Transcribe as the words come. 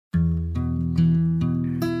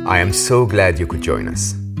I am so glad you could join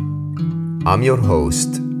us. I'm your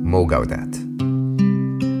host, Mo Gaudat.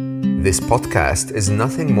 This podcast is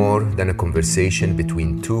nothing more than a conversation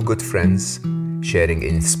between two good friends sharing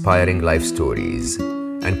inspiring life stories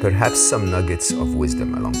and perhaps some nuggets of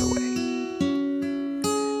wisdom along the way.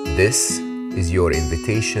 This is your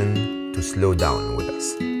invitation to slow down with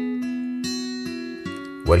us.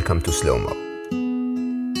 Welcome to Slow Mo.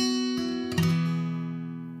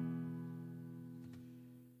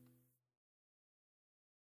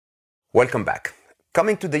 Welcome back.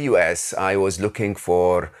 Coming to the US, I was looking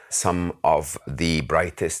for some of the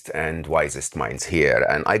brightest and wisest minds here,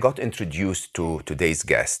 and I got introduced to today's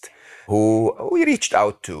guest, who we reached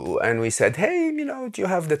out to, and we said, hey, do you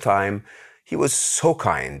have the time? He was so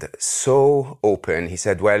kind, so open. He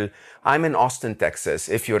said, well, I'm in Austin, Texas.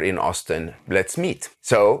 If you're in Austin, let's meet.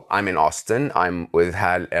 So I'm in Austin. I'm with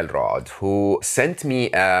Hal Elrod, who sent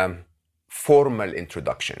me a formal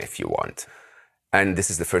introduction, if you want. And this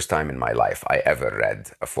is the first time in my life I ever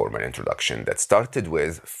read a formal introduction that started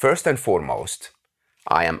with, first and foremost,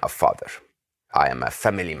 I am a father. I am a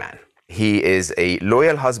family man. He is a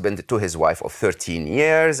loyal husband to his wife of 13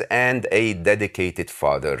 years and a dedicated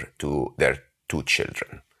father to their 2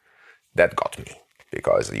 children. That got me,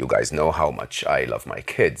 because you guys know how much I love my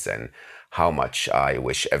kids and how much I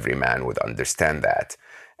wish every man would understand that.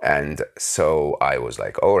 And so I was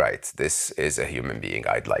like, all right, this is a human being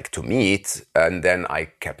I'd like to meet. And then I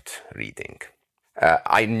kept reading.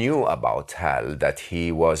 I knew about Hal that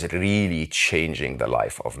he was really changing the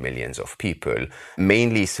life of millions of people,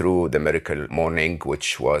 mainly through The Miracle Morning,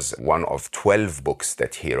 which was one of 12 books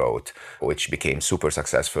that he wrote, which became super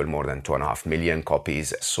successful, more than 2.5 million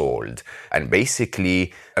copies sold. And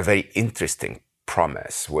basically a very interesting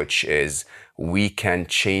promise, which is we can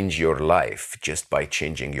change your life just by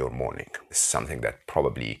changing your morning. This is something that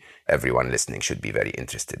probably everyone listening should be very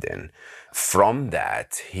interested in. From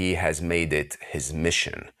that, he has made it his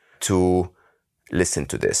mission to, listen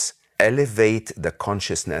to this, elevate the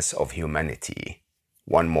consciousness of humanity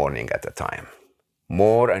one morning at a time.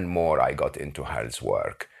 More and more I got into Hal's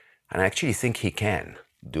work, and I actually think he can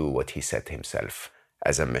do what he set himself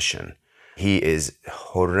as a mission. He is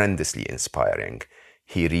horrendously inspiring.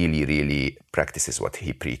 He really, really practices what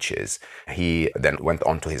he preaches. He then went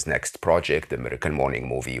on to his next project, the Miracle Morning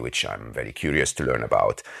movie, which I'm very curious to learn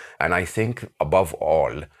about. And I think, above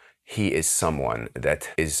all, he is someone that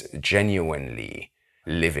is genuinely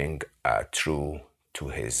living true to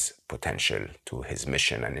his potential, to his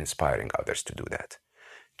mission, and inspiring others to do that.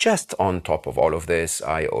 Just on top of all of this,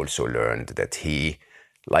 I also learned that he,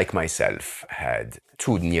 like myself, had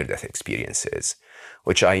 2 near-death experiences,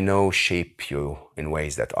 which I know shape you in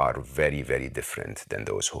ways that are very, very different than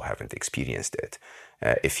those who haven't experienced it.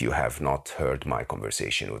 If you have not heard my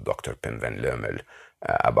conversation with Dr. Pim van Lommel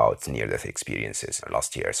about near-death experiences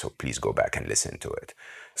last year, so please go back and listen to it.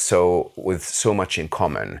 So with so much in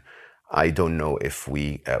common, I don't know if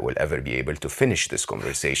we will ever be able to finish this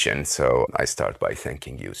conversation. So I start by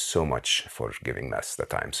thanking you so much for giving us the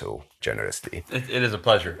time so generously. It is a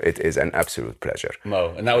pleasure. It is an absolute pleasure.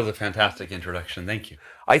 Mo, and that was a fantastic introduction. Thank you.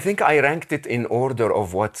 I think I ranked it in order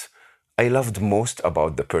of what I loved most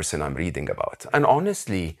about the person I'm reading about. And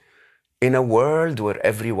honestly, in a world where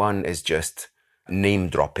everyone is just name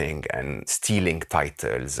dropping and stealing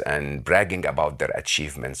titles and bragging about their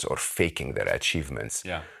achievements or faking their achievements.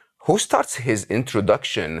 Yeah. Who starts his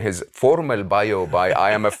introduction, his formal bio by,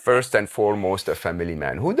 I am first and foremost a family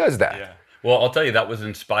man? Who does that? Yeah. Well, I'll tell you, that was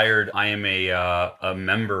inspired. I am a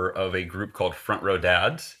member of a group called Front Row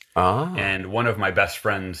Dads. And one of my best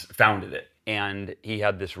friends founded it. And he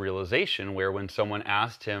had this realization where when someone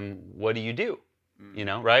asked him, what do you do?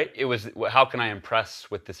 Right? It was, how can I impress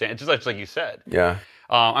with this? It's just like you said. Yeah.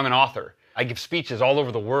 I'm an author. I give speeches all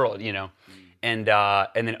over the world, And then,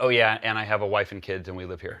 and I have a wife and kids, and we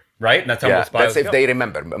live here, right? And that's how most bios that's if go. they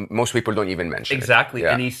remember. Most people don't even mention exactly. it.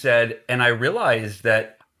 Yeah. And he said, and I realized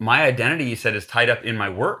that my identity, he said, is tied up in my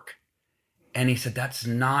work. And he said, that's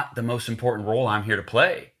not the most important role I'm here to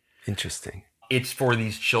play. Interesting. It's for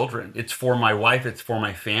these children. It's for my wife. It's for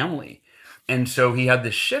my family. And so he had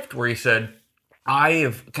this shift where he said, I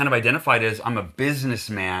have kind of identified as I'm a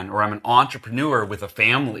businessman or I'm an entrepreneur with a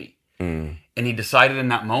family. And he decided in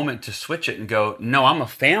that moment to switch it and go, no, I'm a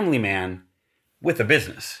family man with a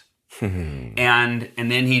business. and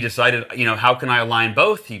then he decided, how can I align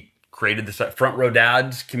both? He created this Front Row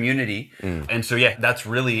Dads community. And so, that's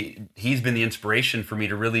really, he's been the inspiration for me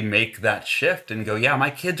to really make that shift and go, my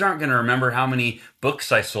kids aren't going to remember how many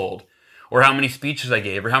books I sold or how many speeches I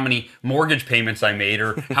gave, or how many mortgage payments I made,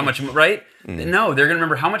 or how much, right? No, they're going to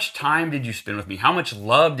remember how much time did you spend with me? How much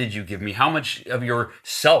love did you give me? How much of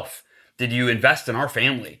yourself did you invest in our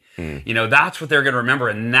family? That's what they're going to remember.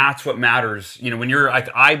 And that's what matters. When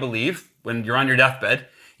I believe when you're on your deathbed,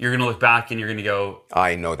 you're going to look back and you're going to go,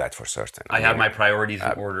 I know that for certain. I have my priorities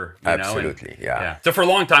in order. Absolutely, yeah. So for a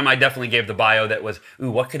long time, I definitely gave the bio that was,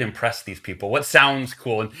 what could impress these people? What sounds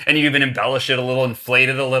cool? And you even embellish it a little, inflate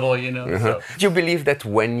it a little, So. Do you believe that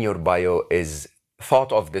when your bio is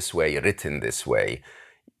thought of this way, written this way,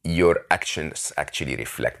 your actions actually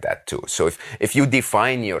reflect that too? So if you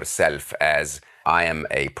define yourself as I am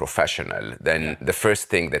a professional, then the first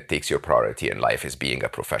thing that takes your priority in life is being a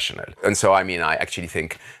professional. And so, I actually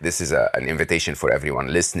think this is an invitation for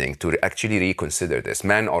everyone listening to actually reconsider this,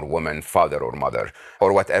 man or woman, father or mother,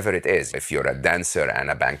 or whatever it is. If you're a dancer and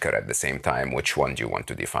a banker at the same time, which one do you want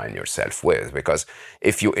to define yourself with? Because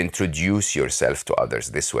if you introduce yourself to others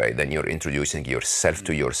this way, then you're introducing yourself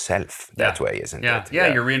to yourself that way, isn't it? Yeah,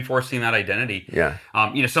 you're reinforcing that identity. Yeah.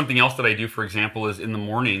 Something else that I do, for example, is in the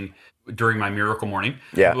morning, during my miracle morning,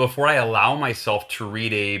 before I allow myself to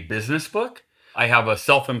read a business book, I have a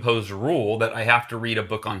self-imposed rule that I have to read a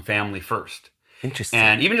book on family first. Interesting.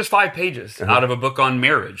 And even just 5 pages out of a book on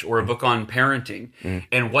marriage or a book on parenting.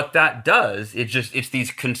 And what that does, it's these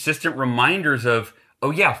consistent reminders of,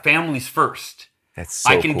 family's first. That's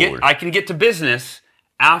so cool. I can get to business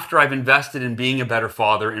after I've invested in being a better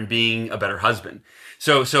father and being a better husband.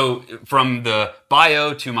 So from the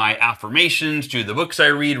bio to my affirmations to the books I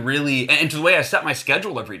read, really, and to the way I set my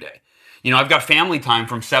schedule every day. I've got family time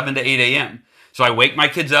from 7 to 8 a.m. So I wake my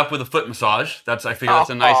kids up with a foot massage. I figure that's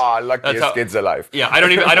a nice. Luckiest kids alive. Yeah, I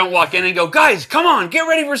don't walk in and go, guys, come on, get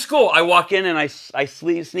ready for school. I walk in and I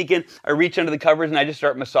sneak in. I reach under the covers and I just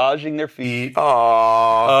start massaging their feet.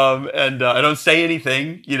 And I don't say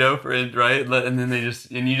anything, right? And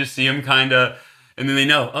then you just see them kind of. And then they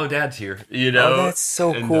know, Dad's here, Oh, that's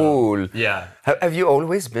so cool. Yeah. Have you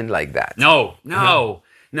always been like that? No.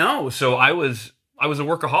 So I was a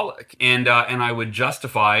workaholic, and I would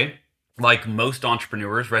justify, like most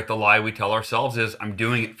entrepreneurs, right? The lie we tell ourselves is, I'm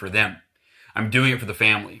doing it for them. I'm doing it for the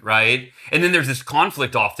family, right? And then there's this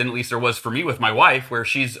conflict often, at least there was for me with my wife, where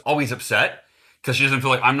she's always upset because she doesn't feel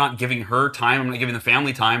like I'm not giving her time. I'm not giving the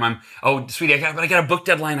family time. Sweetie, I got a book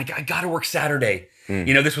deadline. I got to work Saturday.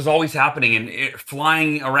 This was always happening, and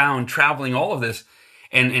flying around, traveling, all of this,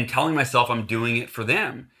 and telling myself I'm doing it for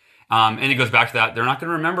them. And it goes back to that. They're not going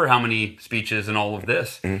to remember how many speeches and all of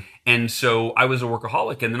this. And so I was a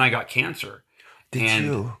workaholic, and then I got cancer. Did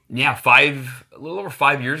you? Yeah, a little over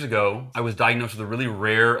 5 years ago, I was diagnosed with a really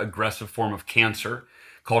rare, aggressive form of cancer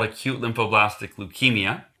called acute lymphoblastic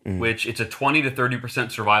leukemia, which it's a 20 to 30%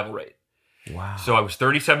 survival rate. Wow. So I was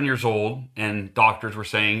 37 years old, and doctors were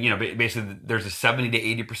saying, basically there's a 70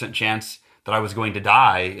 to 80% chance that I was going to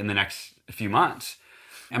die in the next few months.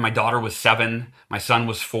 And my daughter was 7, my son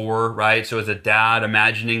was 4, right? So as a dad,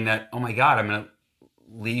 imagining that, oh my God, I'm going to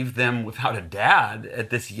leave them without a dad at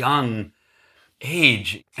this young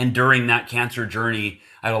age. And during that cancer journey,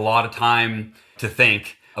 I had a lot of time to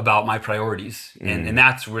think about my priorities. And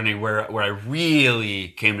that's really where I really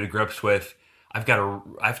came to grips with, I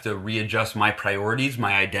have to readjust my priorities,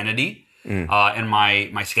 my identity, and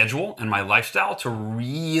my schedule and my lifestyle to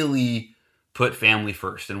really put family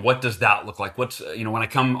first. And what does that look like? What's, when I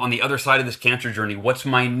come on the other side of this cancer journey, what's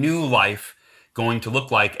my new life going to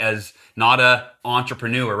look like as not a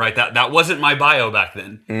entrepreneur, right? That wasn't my bio back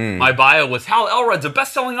then. My bio was Hal Elrod's a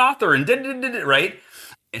best-selling author and right?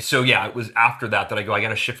 And so it was after that I got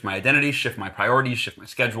to shift my identity, shift my priorities, shift my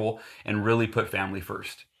schedule, and really put family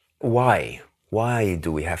first. Why? Why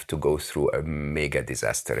do we have to go through a mega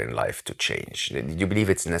disaster in life to change? Do you believe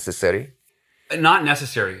it's necessary? Not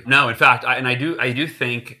necessary. No, in fact, I do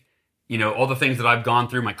think, all the things that I've gone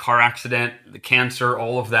through, my car accident, the cancer,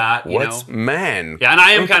 all of that, Man? Yeah, and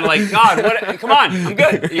I am kind of like, God, what? Come on, I'm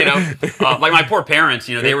good, Like my poor parents,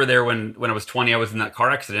 they were there when I was 20, I was in that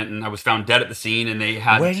car accident, and I was found dead at the scene, and they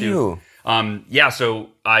had Were you? So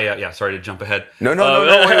I, sorry to jump ahead. No,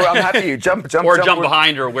 I'm happy you jump or jump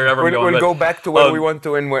behind or wherever we're going. We'll go back to where we want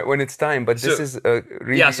to when it's time, but this is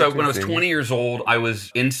really so when I was 20 years old, I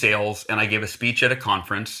was in sales, and I gave a speech at a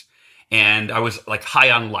conference, and I was like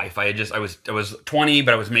high on life. I was 20,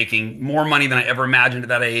 but I was making more money than I ever imagined at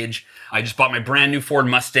that age. I just bought my brand new Ford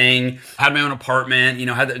Mustang, had my own apartment,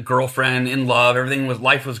 had a girlfriend, in love,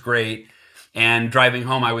 life was great. And driving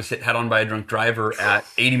home, I was hit head on by a drunk driver at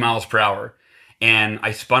 80 miles per hour. And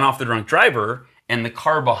I spun off the drunk driver, and the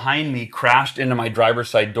car behind me crashed into my driver's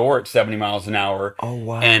side door at 70 miles an hour. Oh,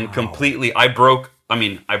 wow. And completely, I broke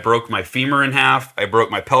I broke my femur in half. I broke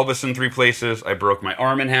my pelvis in 3 places. I broke my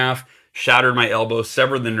arm in half, shattered my elbow,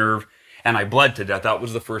 severed the nerve, and I bled to death. That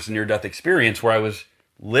was the first near-death experience where I was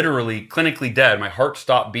literally clinically dead. My heart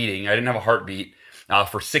stopped beating. I didn't have a heartbeat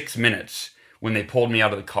for 6 minutes when they pulled me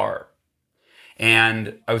out of the car.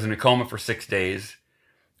 And I was in a coma for 6 days.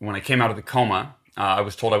 When I came out of the coma, I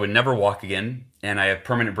was told I would never walk again, and I have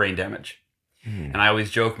permanent brain damage. And I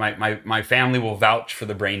always joke, my family will vouch for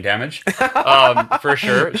the brain damage, for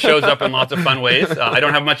sure. It shows up in lots of fun ways. I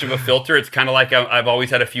don't have much of a filter. It's kind of like I've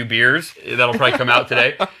always had a few beers. That'll probably come out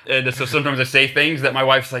today. And so sometimes I say things that my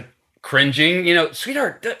wife's like cringing,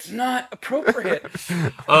 sweetheart, that's not appropriate.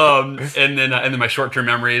 And then my short-term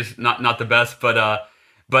memory is not the best.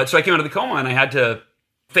 But so I came out of the coma and I had to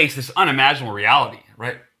face this unimaginable reality,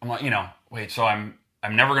 right? I'm like, wait, so I'm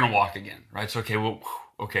never going to walk again, right? So,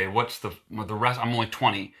 okay, what's the rest? I'm only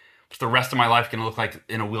 20. What's the rest of my life going to look like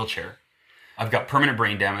in a wheelchair? I've got permanent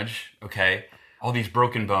brain damage, okay? All these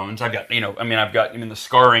broken bones. I've got, I've got the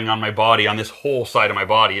scarring on my body, on this whole side of my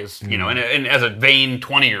body is, and as a vain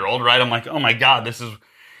 20-year-old, right? I'm like, oh my God, this is,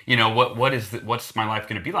 what's my life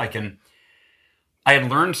going to be like? And I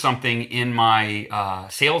had learned something in my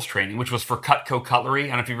sales training, which was for Cutco Cutlery. I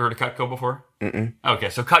don't know if you've heard of Cutco before. Mm-mm. Okay,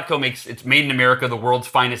 so Cutco it's made in America, the world's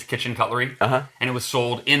finest kitchen cutlery, and it was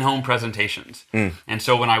sold in-home presentations. And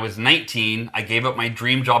so when I was 19, I gave up my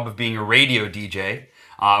dream job of being a radio DJ.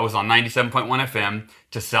 I was on 97.1 FM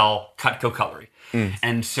to sell Cutco Cutlery.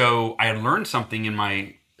 And so I had learned something in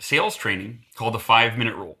my sales training called the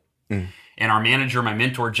 5-minute rule. And our manager, my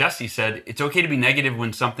mentor, Jesse, said, it's okay to be negative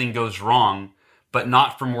when something goes wrong, but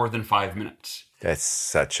not for more than 5 minutes. That's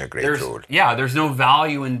such a great rule. Yeah, there's no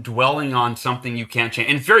value in dwelling on something you can't change.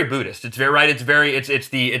 And it's very Buddhist. It's very right.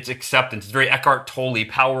 It's acceptance. It's very Eckhart Tolle,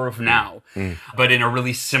 power of now, but in a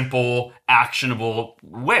really simple, actionable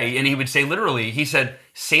way. And he would say, literally, he said,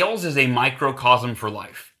 sales is a microcosm for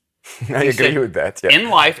life. I agree with that. Yeah. In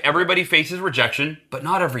life, everybody faces rejection, but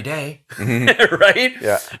not every day, right?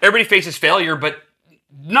 Yeah. Everybody faces failure, but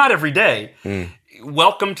not every day.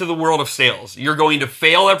 Welcome to the world of sales. You're going to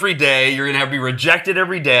fail every day. You're going to be rejected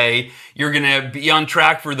every day. You're going to be on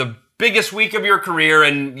track for the biggest week of your career,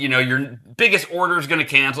 and your biggest order is going to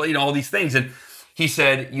cancel, all these things. And he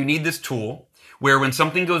said, you need this tool where when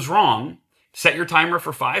something goes wrong, set your timer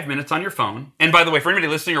for 5 minutes on your phone. And by the way, for anybody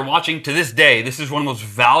listening or watching, to this day, this is one of the most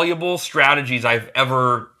valuable strategies I've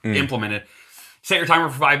ever implemented. Set your timer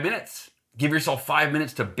for 5 minutes. Give yourself 5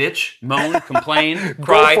 minutes to bitch, moan, complain,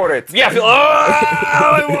 cry. Go for it. Yeah,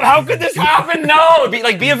 how could this happen? No.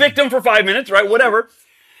 Be a victim for 5 minutes, right? Whatever.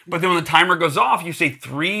 But then when the timer goes off, you say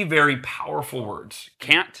 3 very powerful words.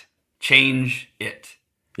 Can't change it.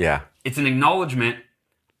 Yeah. It's an acknowledgement.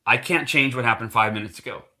 I can't change what happened 5 minutes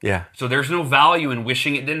ago. Yeah. So there's no value in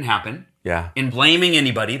wishing it didn't happen. Yeah. In blaming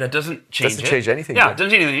anybody. That doesn't change Doesn't change anything. Yeah, it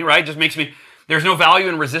doesn't change anything, right? It just makes me... There's no value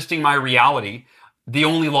in resisting my reality. The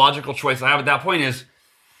only logical choice I have at that point is,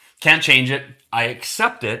 can't change it. I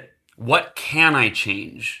accept it. What can I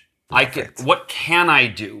change? What can I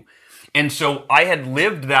do? And so I had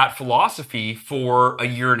lived that philosophy for a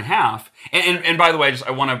year and a half. And by the way,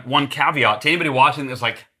 I want one caveat to anybody watching that's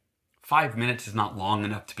like, 5 minutes is not long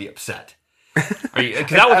enough to be upset. Because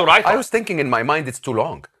that was what I thought. I was thinking in my mind, it's too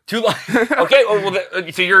long. Too long. Okay.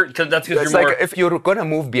 So that's because you're more. Like if you're gonna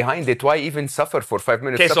move behind it, why even suffer for 5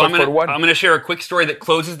 minutes? Okay, so I'm for gonna share a quick story that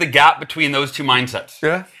closes the gap between those two mindsets.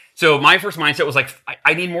 Yeah. So my first mindset was like,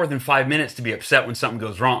 I need more than 5 minutes to be upset when something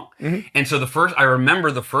goes wrong. And so I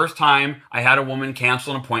remember the first time I had a woman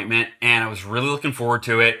cancel an appointment, and I was really looking forward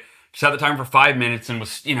to it. Set the timer for 5 minutes, and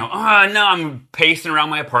was I'm pacing around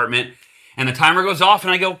my apartment, and the timer goes off,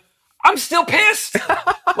 and I go, I'm still pissed.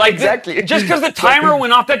 Like exactly. Just because the timer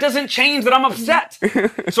went off, that doesn't change that I'm upset.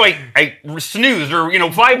 So I snoozed,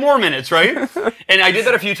 or 5 more minutes, right? And I did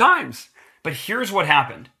that a few times. But here's what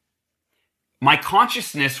happened. My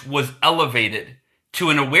consciousness was elevated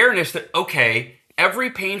to an awareness that, okay, every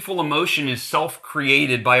painful emotion is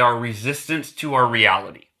self-created by our resistance to our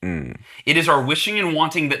reality. It is our wishing and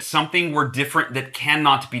wanting that something were different that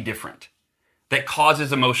cannot be different, that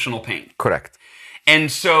causes emotional pain. Correct.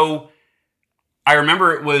 And so I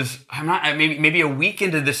remember it was, maybe a week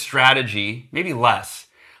into this strategy, maybe less.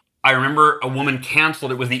 I remember a woman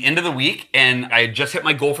canceled. It was the end of the week, and I had just hit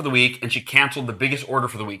my goal for the week, and she canceled the biggest order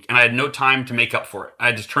for the week. And I had no time to make up for it. I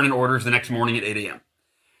had just turned in orders the next morning at 8 a.m.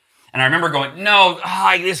 And I remember going, no,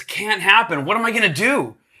 this can't happen. What am I going to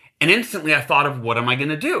do? And instantly I thought of, what am I going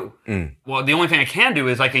to do? Well, the only thing I can do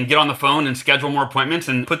is I can get on the phone and schedule more appointments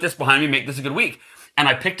and put this behind me, make this a good week. And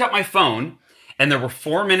I picked up my phone, and there were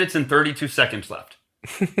 4 minutes and 32 seconds left.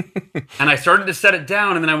 And I started to set it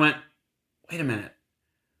down, and then I went, wait a minute.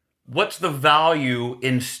 what's the value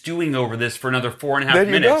in stewing over this for another 4.5 There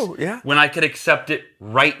you minutes go, yeah. when I could accept it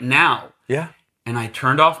right now? Yeah. And I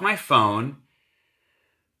turned off my phone.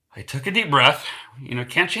 I took a deep breath.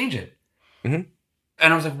 Can't change it. Mm-hmm.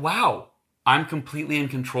 And I was like, wow, I'm completely in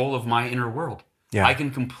control of my inner world. Yeah. I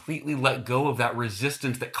can completely let go of that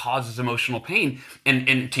resistance that causes emotional pain.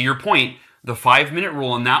 And to your point, the 5-minute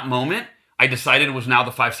rule in that moment, I decided it was now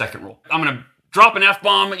the 5-second rule. I'm going to drop an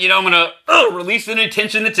F-bomb, I'm going to release the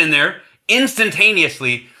tension that's in there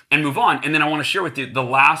instantaneously and move on. And then I want to share with you the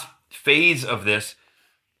last phase of this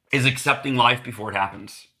is accepting life before it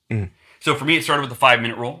happens. Mm. So for me, it started with the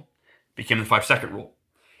 5-minute rule, became the 5-second rule.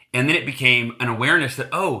 And then it became an awareness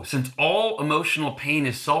that, since all emotional pain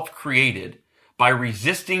is self-created by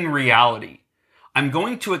resisting reality, I'm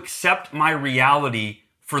going to accept my reality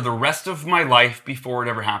for the rest of my life before it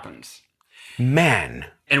ever happens. Man.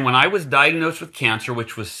 And when I was diagnosed with cancer,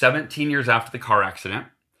 which was 17 years after the car accident,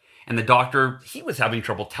 and the doctor, he was having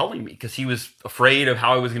trouble telling me because he was afraid of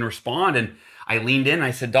how I was going to respond. And I leaned in and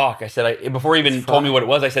I said, Doc, before he even told me what it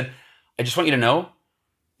was, I said, I just want you to know,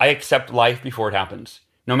 I accept life before it happens.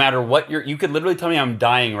 No matter what you could literally tell me I'm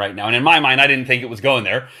dying right now. And in my mind, I didn't think it was going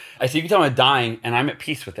there. I said, you can tell me I'm dying and I'm at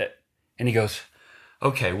peace with it. And he goes,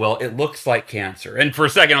 okay, well, it looks like cancer. And for a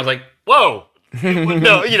second, I was like, whoa.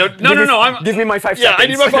 No. Give me my 5 seconds. Yeah, I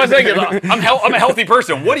need my 5 seconds. I'm a healthy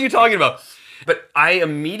person. What are you talking about? But I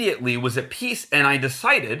immediately was at peace, and I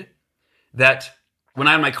decided that when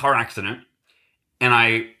I had my car accident and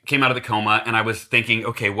I came out of the coma and I was thinking,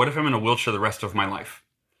 okay, what if I'm in a wheelchair the rest of my life?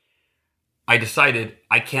 I decided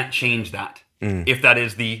I can't change that if that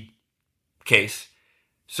is the case.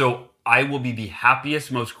 So I will be the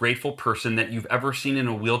happiest, most grateful person that you've ever seen in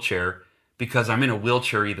a wheelchair because I'm in a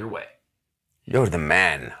wheelchair either way. You're the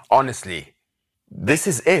man. Honestly, this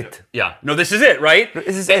is it. Yeah. No, this is it, right?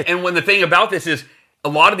 This is it. And when the thing about this is, a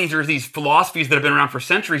lot of these are these philosophies that have been around for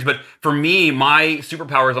centuries. But for me, my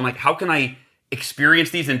superpower is I'm like, how can I experience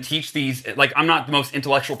these and teach these? Like, I'm not the most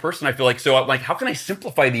intellectual person, I feel like. So I'm like, how can I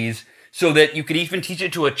simplify these so that you could even teach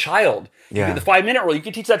it to a child? Yeah. The 5-minute rule, you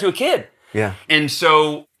could teach that to a kid. Yeah. And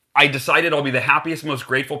so I decided I'll be the happiest, most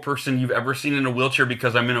grateful person you've ever seen in a wheelchair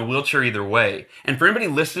because I'm in a wheelchair either way. And for anybody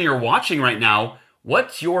listening or watching right now,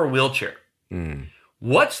 what's your wheelchair?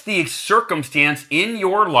 What's the circumstance in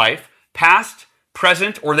your life, past,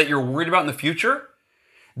 present, or that you're worried about in the future,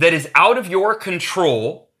 that is out of your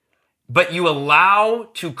control, but you allow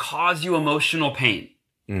to cause you emotional pain?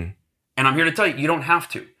 And I'm here to tell you, you don't have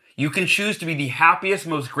to. You can choose to be the happiest,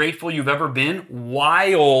 most grateful you've ever been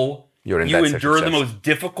while you endure the most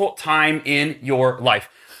difficult time in your life.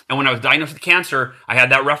 And when I was diagnosed with cancer, I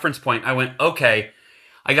had that reference point. I went, okay,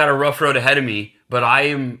 I got a rough road ahead of me, but I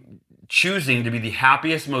am choosing to be the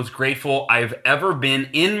happiest, most grateful I've ever been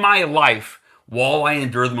in my life while I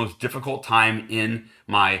endure the most difficult time in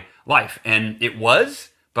my life. And it was,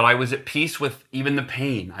 but I was at peace with even the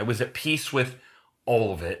pain. I was at peace with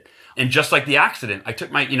all of it. And just like the accident, I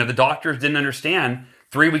took the doctors didn't understand.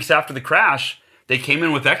 3 weeks after the crash, they came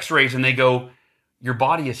in with x-rays and they go, your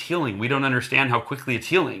body is healing. We don't understand how quickly it's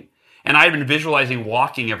healing. And I had been visualizing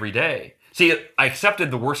walking every day. See, I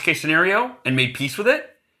accepted the worst case scenario and made peace with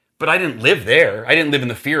it, but I didn't live there. I didn't live in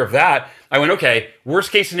the fear of that. I went, okay,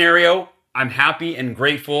 worst case scenario, I'm happy and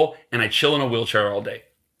grateful and I chill in a wheelchair all day.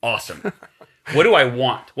 Awesome. What do I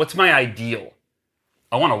want? What's my ideal?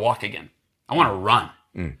 I want to walk again. I want to run,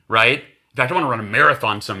 right? In fact, I want to run a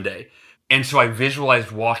marathon someday. And so I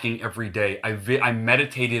visualized walking every day. I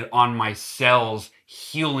meditated on my cells,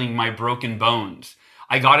 healing my broken bones.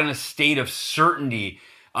 I got in a state of certainty,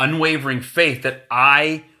 unwavering faith that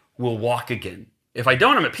I will walk again. If I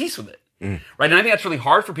don't, I'm at peace with it, right? And I think that's really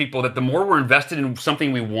hard for people, that the more we're invested in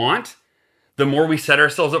something we want, the more we set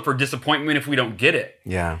ourselves up for disappointment if we don't get it.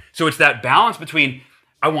 Yeah. So it's that balance between,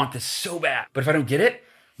 I want this so bad, but if I don't get it,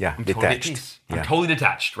 I'm detached. totally at peace. I'm totally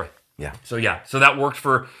detached, right? Yeah. So that worked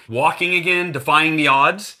for walking again, defying the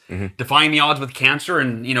odds with cancer,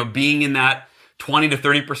 and being in that 20 to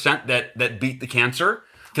 30% that beat the cancer.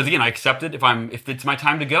 Because again, I accepted if it's my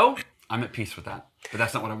time to go, I'm at peace with that. But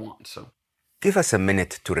that's not what I want. So give us a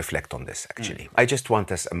minute to reflect on this, actually. I just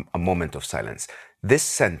want us a moment of silence. This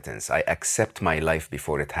sentence, I accept my life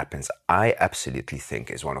before it happens, I absolutely think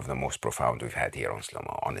is one of the most profound we've had here on Slow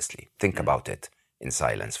Mo, honestly. Think about it in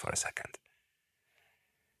silence for a second.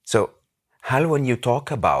 So, Hal, when you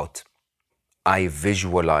talk about, I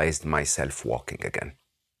visualized myself walking again,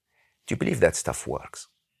 do you believe that stuff works?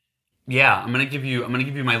 Yeah, I'm gonna give you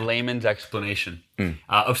my layman's explanation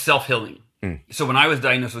of self-healing. So when I was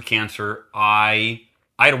diagnosed with cancer, I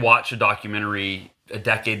had watched a documentary a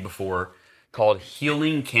decade before called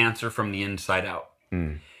Healing Cancer from the Inside Out.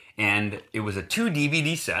 And it was a 2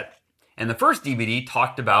 DVD set. And the first DVD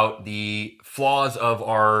talked about the flaws of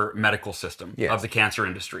our medical system, of the cancer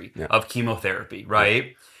industry, of chemotherapy, right?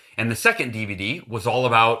 Yeah. And the second DVD was all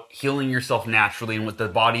about healing yourself naturally and what the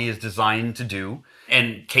body is designed to do,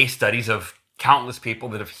 and case studies of countless people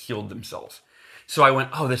that have healed themselves. So I went,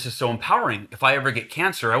 oh, this is so empowering. If I ever get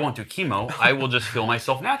cancer, I won't do chemo. I will just heal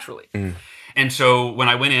myself naturally. And so when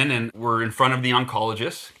I went in and we're in front of the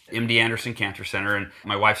oncologist, MD Anderson Cancer Center, and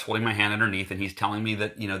my wife's holding my hand underneath, and he's telling me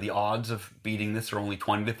that, the odds of beating this are only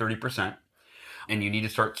 20 to 30%, and you need to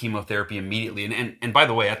start chemotherapy immediately. And by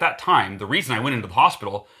the way, at that time, the reason I went into the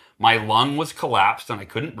hospital, my lung was collapsed and I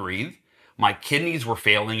couldn't breathe. My kidneys were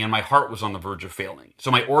failing and my heart was on the verge of failing.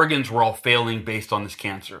 So my organs were all failing based on this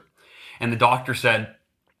cancer. And the doctor said,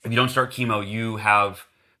 if you don't start chemo, you have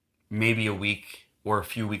maybe a week or a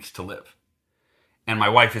few weeks to live. And my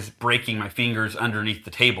wife is breaking my fingers underneath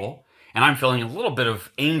the table. And I'm feeling a little bit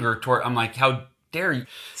of anger toward, I'm like, how dare you?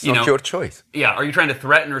 It's not your choice. Yeah. Are you trying to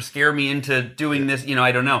threaten or scare me into doing this?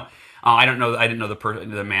 I don't know. I didn't know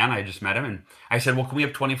the man. I just met him. And I said, well, can we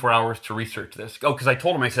have 24 hours to research this? Oh, because I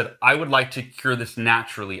told him, I said, I would like to cure this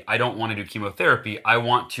naturally. I don't want to do chemotherapy. I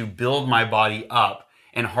want to build my body up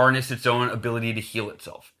and harness its own ability to heal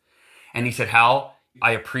itself. And he said, Hal,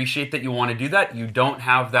 I appreciate that you want to do that. You don't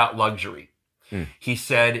have that luxury. He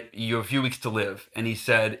said, you have a few weeks to live. And he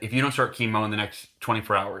said, if you don't start chemo in the next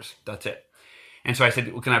 24 hours, that's it. And so I said,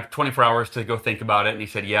 well, can I have 24 hours to go think about it? And he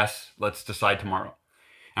said, yes, let's decide tomorrow.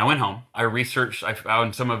 And I went home. I researched. I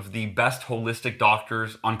found some of the best holistic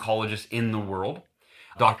doctors, oncologists in the world.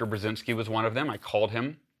 Dr. Brzezinski was one of them. I called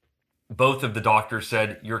him. Both of the doctors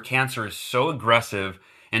said, your cancer is so aggressive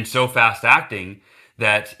and so fast acting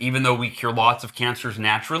that even though we cure lots of cancers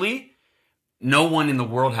naturally, no one in the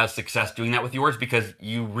world has success doing that with yours because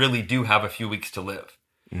you really do have a few weeks to live.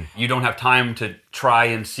 You don't have time to try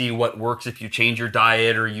and see what works if you change your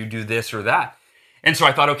diet or you do this or that. And so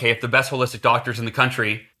I thought, okay, if the best holistic doctors in the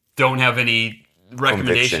country don't have any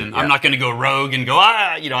recommendation, I'm not going to go rogue and go,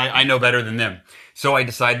 I know better than them. So I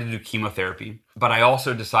decided to do chemotherapy, but I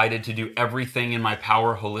also decided to do everything in my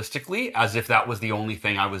power holistically as if that was the only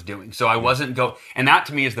thing I was doing. So I wasn't and that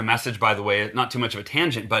to me is the message, by the way, not too much of a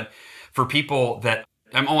tangent, but for people that,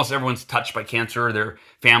 almost everyone's touched by cancer, their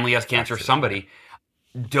family has cancer, somebody,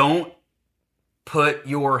 don't put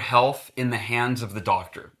your health in the hands of the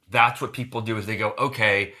doctor. That's what people do is they go,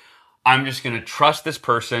 okay, I'm just going to trust this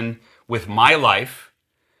person with my life,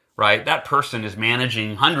 right? That person is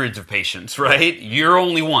managing hundreds of patients, right? You're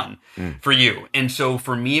only one for you. And so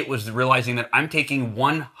for me, it was realizing that I'm taking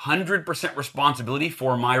 100% responsibility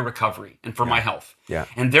for my recovery and for my health. Yeah.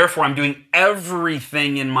 And therefore, I'm doing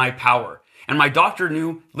everything in my power. And my doctor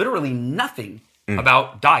knew literally nothing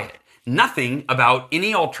about diet. Nothing about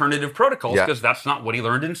any alternative protocols because that's not what he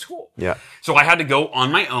learned in school. Yeah. So I had to go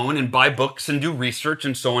on my own and buy books and do research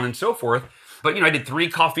and so on and so forth. But, I did 3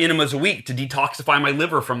 coffee enemas a week to detoxify my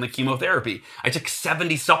liver from the chemotherapy. I took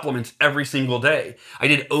 70 supplements every single day. I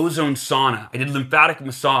did ozone sauna. I did lymphatic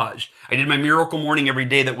massage. I did my miracle morning every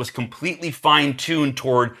day that was completely fine-tuned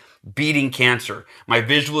toward beating cancer. My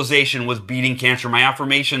visualization was beating cancer. My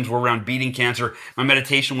affirmations were around beating cancer. My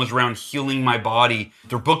meditation was around healing my body.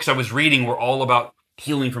 The books I was reading were all about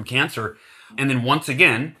healing from cancer. And then once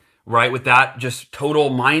again, right, with that just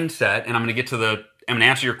total mindset, and I'm going to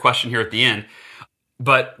answer your question here at the end.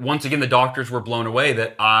 But once again, the doctors were blown away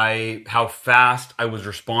that how fast I was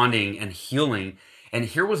responding and healing. And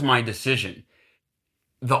here was my decision.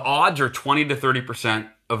 The odds are 20 to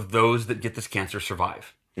 30% of those that get this cancer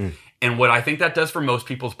survive. And what I think that does for most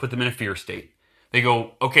people is put them in a fear state. They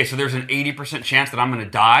go, okay, so there's an 80% chance that I'm going to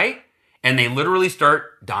die. And they literally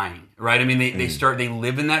start dying, right? I mean, they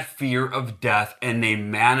live in that fear of death and they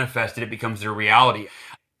manifest it. It becomes their reality.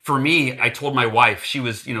 For me, I told my wife, she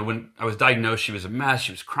was, when I was diagnosed, she was a mess.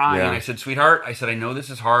 She was crying. And I said, sweetheart, I know this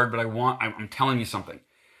is hard, but I'm telling you something.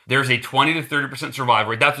 There's a 20 to 30% survival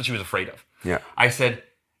rate. That's what she was afraid of. Yeah. I said,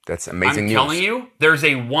 that's amazing news. I'm telling you, there's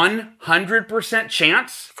a 100%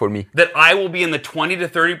 chance for me that I will be in the 20 to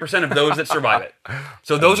 30% of those that survive it.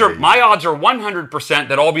 So my odds are 100%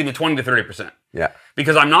 that I'll be in the 20 to 30%. Yeah.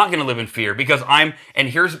 Because I'm not going to live in fear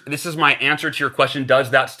this is my answer to your question. Does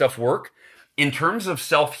that stuff work? In terms of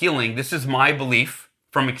self-healing, this is my belief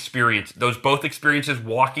from experience. Those both experiences,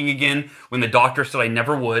 walking again when the doctor said I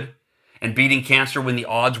never would, and beating cancer when the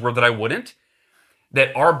odds were that I wouldn't,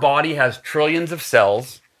 that our body has trillions of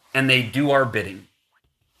cells and they do our bidding.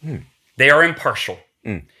 They are impartial.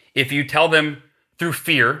 If you tell them through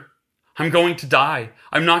fear, I'm going to die,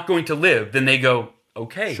 I'm not going to live, then they go,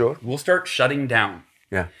 okay, sure, we'll start shutting down.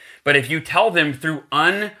 Yeah. But if you tell them through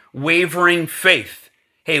unwavering faith,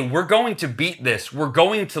 hey, we're going to beat this. We're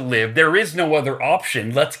going to live. There is no other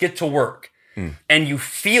option. Let's get to work. And you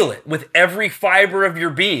feel it with every fiber of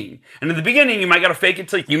your being. And in the beginning, you might got to fake it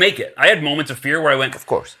till you make it. I had moments of fear where I went, Of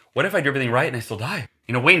course. what if I do everything right and I still die?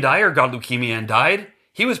 You know, Wayne Dyer got leukemia and died.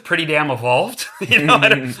 He was pretty damn evolved. You know, I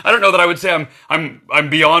don't know that I would say I'm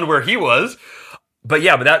beyond where he was. But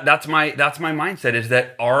yeah, that's my mindset, is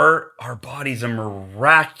that our body's a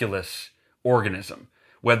miraculous organism.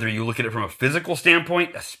 Whether you look at it from a physical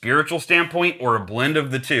standpoint, a spiritual standpoint, or a blend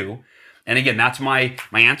of the two. And again, that's my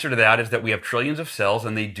answer to that, is that we have trillions of cells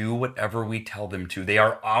and they do whatever we tell them to. They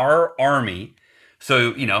are our army.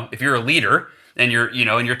 So, you know, if you're a leader and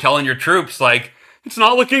you're telling your troops, like, it's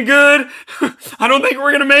not looking good. I don't think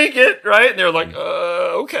we're going to make it, right? And they're like,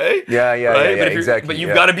 okay. Yeah, right? Exactly. But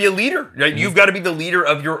you've got to be a leader, right? You've got to be the leader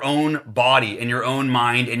of your own body and your own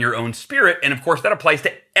mind and your own spirit. And of course, that applies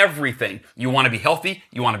to everything. You want to be healthy.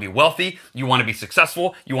 You want to be wealthy. You want to be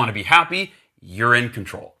successful. You want to be happy. You're in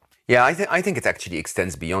control. Yeah, I think it actually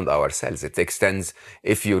extends beyond ourselves. It extends,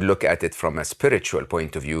 if you look at it from a spiritual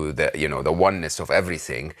point of view, the oneness of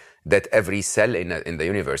everything, that every cell in the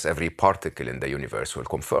universe, every particle in the universe will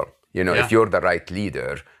confirm. You know, if you're the right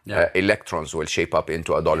leader, electrons will shape up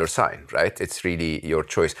into a dollar sign, right? It's really your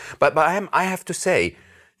choice. But I have to say,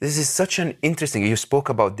 this is such an interesting, you spoke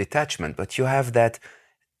about detachment, but you have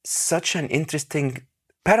such an interesting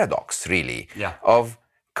paradox, really, of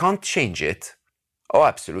can't change it. Oh,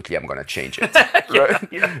 absolutely, I'm going to change it. Right?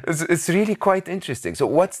 It's really quite interesting. So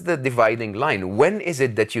what's the dividing line? When is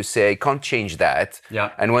it that you say, can't change that?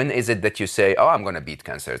 And when is it that you say, oh, I'm going to beat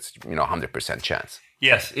cancer? It's 100% chance.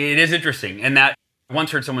 Yes, it is interesting. And that I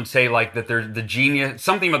once heard someone say, like, that there's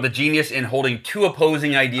something about the genius in holding two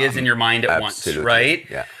opposing ideas in your mind at once, right?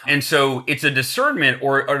 Yeah. And so it's a discernment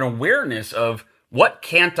or an awareness of, what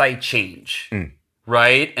can't I change,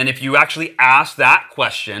 right? And if you actually ask that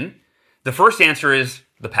question, the first answer is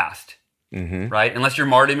the past, right? Unless you're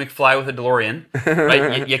Marty McFly with a DeLorean,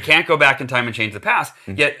 right? You can't go back in time and change the past.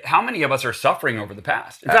 Yet, how many of us are suffering over the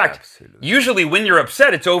past? In fact, usually when you're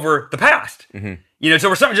upset, it's over the past. It's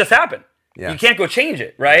over something just happened. You can't go change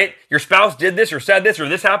it, right? Your spouse did this or said this or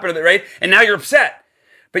this happened, right? And now you're upset,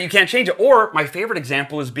 but you can't change it. Or my favorite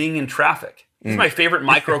example is being in traffic. This is my favorite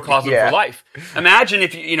microcosm for life. Imagine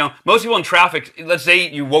if most people in traffic, let's say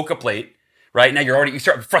you woke up late, right? Now you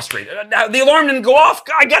start frustrated. Now the alarm didn't go off.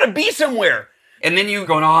 I gotta be somewhere. And then you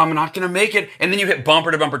go, no, I'm not gonna make it. And then you hit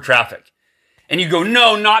bumper to bumper traffic. And you go,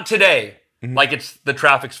 no, not today. Like it's the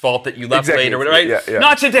traffic's fault that you left late or whatever, right? Yeah.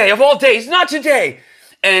 Not today, of all days, not today.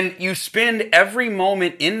 And you spend every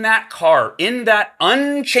moment in that car, in that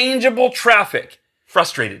unchangeable traffic,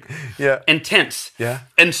 frustrated and tense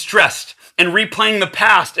and stressed and replaying the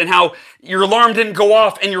past and how your alarm didn't go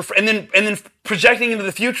off and then projecting into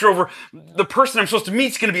the future over the person I'm supposed to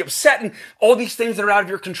meet is going to be upset and all these things that are out of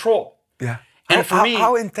your control. Yeah. And for me,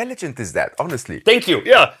 how intelligent is that, honestly? Thank you.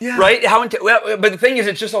 Yeah. Right? But the thing is,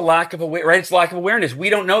 it's just a lack of awareness, right? It's lack of awareness. We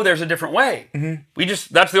don't know there's a different way.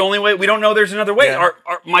 That's the only way. We don't know there's another way.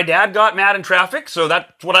 My dad got mad in traffic, so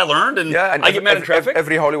that's what I learned. And I get mad in traffic.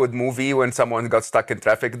 Every Hollywood movie, when someone got stuck in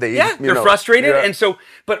traffic, they're frustrated. Yeah. And so,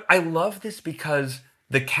 but I love this because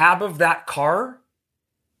the cab of that car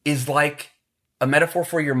is like a metaphor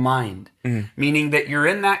for your mind, meaning that you're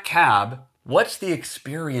in that cab. What's the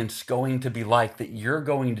experience going to be like that you're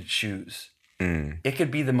going to choose? It could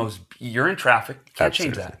be you're in traffic. Can't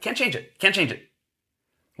change that. Can't change it.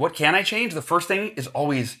 What can I change? The first thing is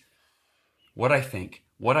always what I think,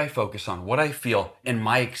 what I focus on, what I feel, and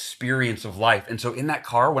my experience of life. And so in that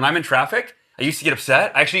car, when I'm in traffic, I used to get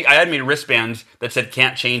upset. Actually, I had made wristbands that said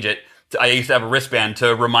can't change it. I used to have a wristband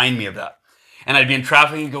to remind me of that. And I'd be in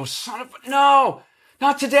traffic and go, son of a, no,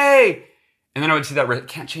 not today. And then I would see that,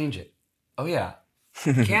 can't change it. Oh, yeah.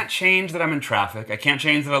 Can't change that I'm in traffic. I can't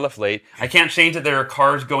change that I left late. I can't change that there are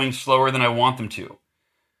cars going slower than I want them to.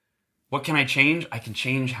 What can I change? I can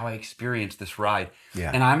change how I experience this ride. Yeah.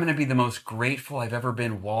 And I'm going to be the most grateful I've ever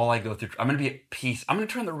been while I go through. I'm going to be at peace. I'm going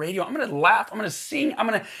to turn the radio. I'm going to laugh. I'm going to sing.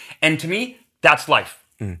 And to me, that's life.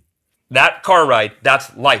 That car ride,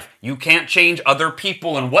 that's life. You can't change other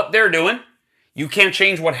people and what they're doing. You can't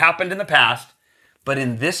change what happened in the past. But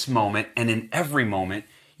in this moment and in every moment,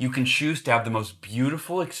 you can choose to have the most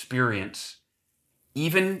beautiful experience,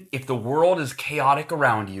 even if the world is chaotic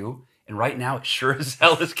around you. And right now, it sure as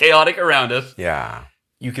hell is chaotic around us. Yeah.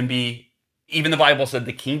 You can be, even the Bible said,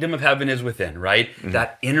 the kingdom of heaven is within, right?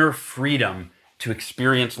 That inner freedom to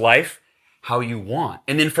experience life how you want.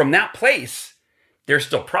 And then from that place, there's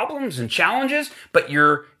still problems and challenges, but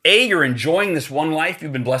you're enjoying this one life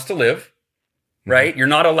you've been blessed to live, right? You're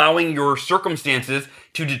not allowing your circumstances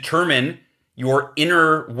to determine your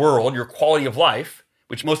inner world, your quality of life,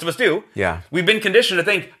 which most of us do. Yeah. We've been conditioned to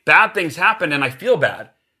think bad things happen and I feel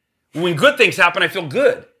bad. When good things happen, I feel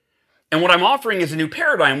good. And what I'm offering is a new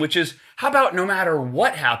paradigm, which is, how about no matter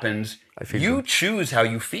what happens, you choose how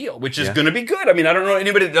you feel, which is going to be good. I mean, I don't know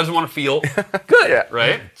anybody that doesn't want to feel good,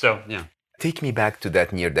 right? So, yeah. Take me back to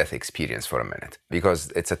that near-death experience for a minute,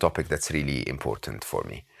 because it's a topic that's really important for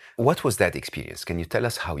me. What was that experience? Can you tell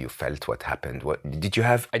us how you felt, what happened? What did you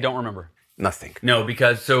have? I don't remember. Nothing. No,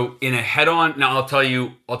 because so in a head-on, now I'll tell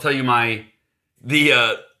you in a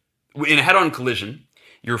head-on collision,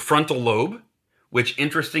 your frontal lobe, which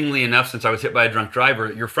interestingly enough, since I was hit by a drunk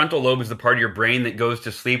driver, your frontal lobe is the part of your brain that goes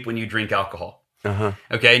to sleep when you drink alcohol.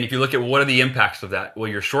 Okay, and if you look at what are the impacts of that, well,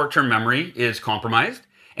 your short-term memory is compromised,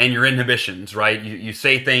 and your inhibitions, right? You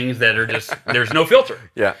say things that are just, there's no filter.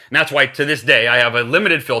 Yeah. And that's why to this day I have a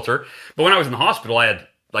limited filter. But when I was in the hospital, I had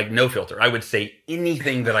like no filter. I would say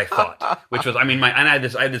anything that I thought, which was, I mean, I had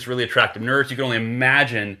this really attractive nurse. You can only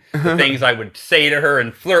imagine the things I would say to her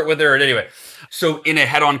and flirt with her. And anyway, so in a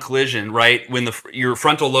head-on collision, right, when your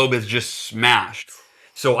frontal lobe is just smashed.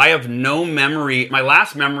 So I have no memory. My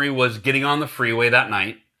last memory was getting on the freeway that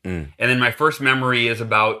night. And then my first memory is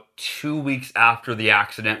about 2 weeks after the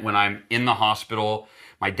accident when I'm in the hospital.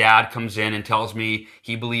 My dad comes in and tells me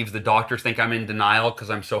he believes the doctors think I'm in denial because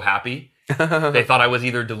I'm so happy. They thought I was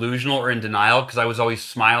either delusional or in denial because I was always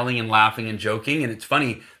smiling and laughing and joking. And it's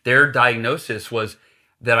funny, their diagnosis was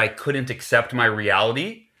that I couldn't accept my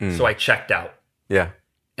reality, so I checked out. Yeah.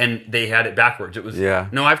 And they had it backwards. It was,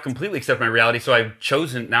 no, I've completely accepted my reality, so I've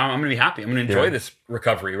chosen, now I'm going to be happy. I'm going to enjoy this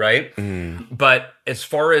recovery, right? But as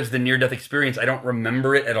far as the near-death experience, I don't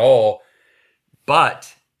remember it at all.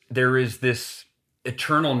 But there is this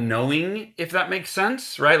eternal knowing, if that makes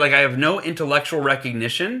sense, right? Like I have no intellectual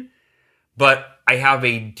recognition, but I have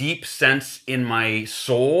a deep sense in my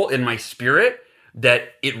soul, in my spirit,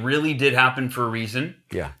 that it really did happen for a reason,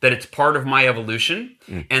 that it's part of my evolution,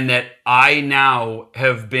 and that I now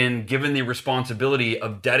have been given the responsibility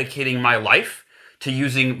of dedicating my life to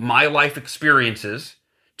using my life experiences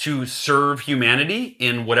to serve humanity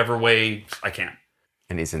in whatever way I can.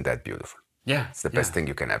 And isn't that beautiful? Yeah. It's the best thing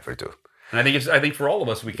you can ever do. And I think for all of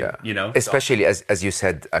us, we can, you know. Especially as you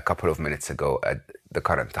said a couple of minutes ago at the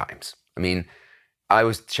current times. I mean, I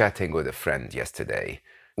was chatting with a friend yesterday.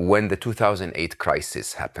 When the 2008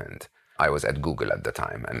 crisis happened, I was at Google at the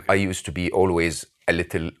time, and I used to be always a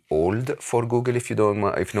little old for Google, if you know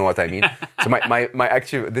what I mean.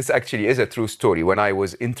 So this actually is a true story. When I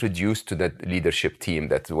was introduced to that leadership team,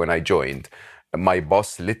 that when I joined, my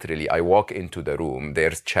boss literally, I walk into the room,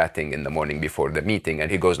 they're chatting in the morning before the meeting, and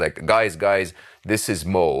he goes like, guys, this is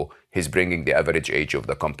Mo. He's bringing the average age of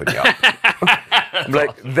the company up. I'm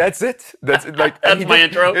like, that's it? That's my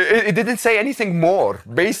intro? It didn't say anything more,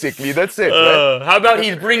 basically. That's it. Right? How about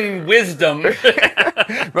he's bringing wisdom?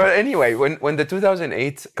 But anyway, when the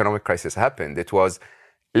 2008 economic crisis happened, it was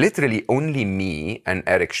literally only me and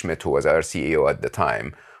Eric Schmidt, who was our CEO at the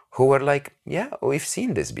time, who were like, yeah, we've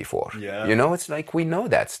seen this before. Yeah. You know, it's like, we know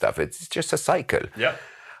that stuff. It's just a cycle. Yeah.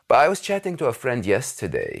 But I was chatting to a friend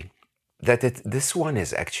yesterday that this one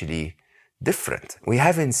is actually different. We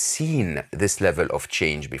haven't seen this level of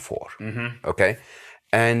change before. Okay?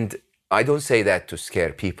 And I don't say that to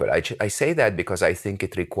scare people. I say that because I think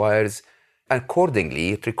it requires a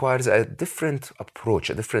different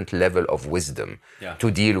approach, a different level of wisdom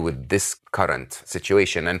to deal with this current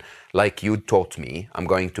situation. And like you taught me, I'm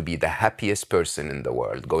going to be the happiest person in the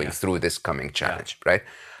world going through this coming challenge, right?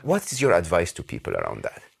 What is your advice to people around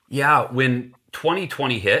that? Yeah, when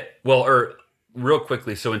 2020 hit, real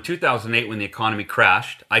quickly, so in 2008 when the economy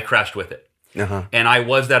crashed, I crashed with it. And I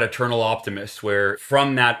was that eternal optimist where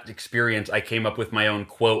from that experience, I came up with my own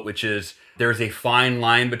quote, which is, there's a fine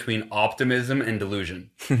line between optimism and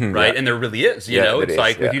delusion, right? And there really is, you know? It's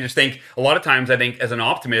like, if you just think, a lot of times I think as an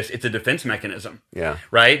optimist, it's a defense mechanism,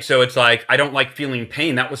 right? So it's like, I don't like feeling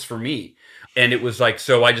pain. That was for me. And it was like,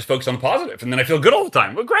 so I just focus on the positive and then I feel good all the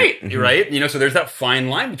time. Well, great, right? You know, so there's that fine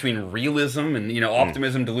line between realism and, you know,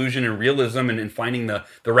 optimism, delusion, and realism and finding the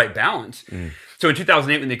right balance. So in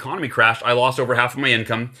 2008, when the economy crashed, I lost over half of my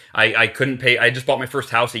income. I couldn't pay. I just bought my first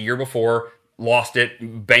house a year before, lost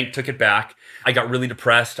it. Bank took it back. I got really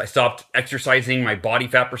depressed. I stopped exercising. My body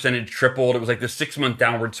fat percentage tripled. It was like this 6-month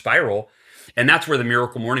downward spiral. And that's where the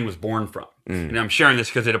Miracle Morning was born from. And I'm sharing this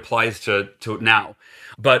because it applies to now.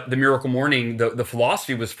 But the Miracle Morning, the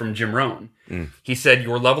philosophy was from Jim Rohn. He said,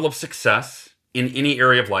 your level of success in any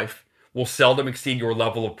area of life will seldom exceed your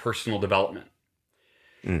level of personal development.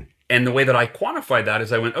 And the way that I quantified that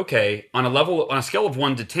is I went, okay, on a scale of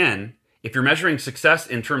 1 to 10, if you're measuring success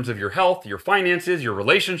in terms of your health, your finances, your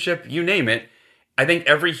relationship, you name it, I think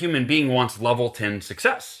every human being wants level 10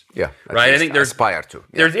 success. Yeah. Right. I think there's aspire to.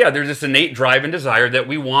 Yeah. There's this innate drive and desire that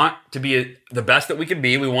we want to be the best that we can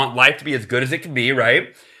be. We want life to be as good as it can be.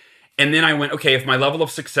 Right. And then I went, okay, if my level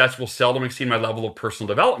of success will seldom exceed my level of personal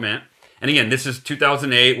development. And again, this is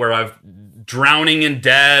 2008 where I'm drowning in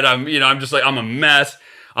debt. I'm a mess.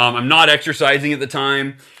 I'm not exercising at the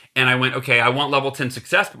time. And I went, okay, I want level 10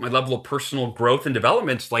 success, but my level of personal growth and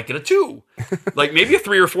development's like at a 2, like maybe a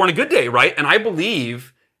 3 or 4 on a good day, right? And I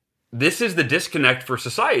believe this is the disconnect for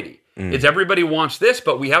society. It's everybody wants this,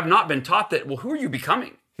 but we have not been taught that, well, who are you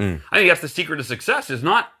becoming? I think that's the secret of success, is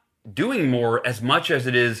not doing more as much as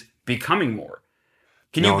it is becoming more.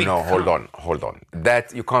 Hold on.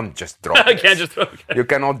 That you can't just drop. I can't just drop. You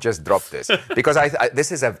cannot just drop this, because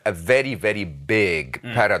this is a very, very big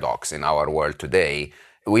paradox in our world today.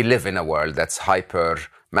 We live in a world that's hyper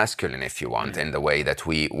masculine, if you want, in the way that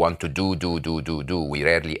we want to do. We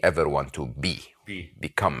rarely ever want to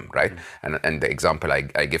become, right? And the example I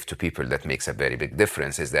give to people that makes a very big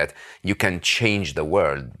difference is that you can change the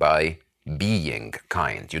world by being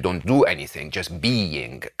kind. You don't do anything, just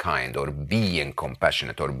being kind or being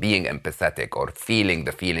compassionate or being empathetic or feeling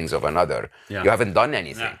the feelings of another. You haven't done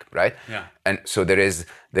anything, right? And so there is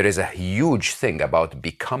a huge thing about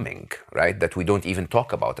becoming, right, that we don't even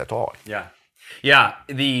talk about at all.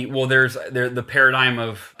 There's the paradigm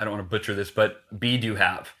of, I don't want to butcher this, but be, do,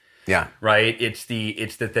 have. Right. It's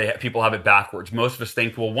that people have it backwards. Most of us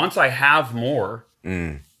think, well, once I have more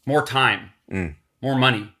time, more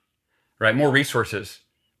money, right, more resources.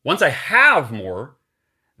 Once I have more,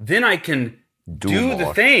 then I can do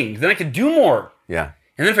the things. Then I can do more. And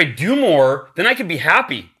then if I do more, then I can be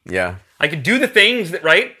happy. I can do the things that,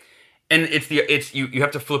 right? And you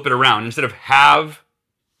have to flip it around. Instead of have,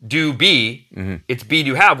 do, be, it's be,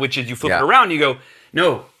 do, have, which is you flip it around and you go,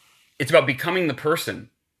 no, it's about becoming the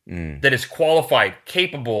person that is qualified,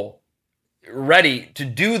 capable, ready to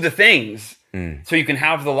do the things so you can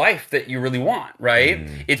have the life that you really want, right?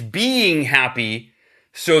 It's being happy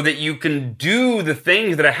so that you can do the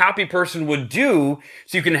things that a happy person would do,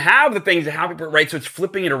 so you can have the things a happy person, right? So it's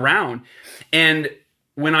flipping it around. And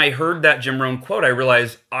when I heard that Jim Rohn quote, I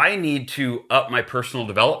realized I need to up my personal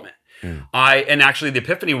development. And actually the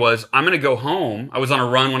epiphany was, I'm going to go home. I was on a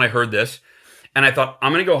run when I heard this, and I thought,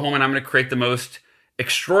 I'm going to go home and I'm going to create the most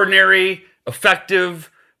extraordinary,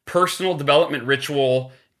 effective personal development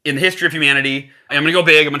ritual in the history of humanity. I'm going to go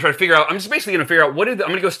big. I'm going to try to figure out, I'm just basically going to figure out I'm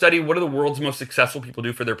going to go study what do the world's most successful people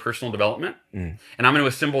do for their personal development. And I'm going to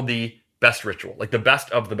assemble the best ritual, like the best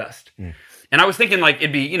of the best. And I was thinking like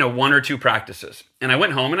it'd be, 1 or 2 practices. And I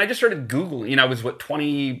went home and I just started Googling. I was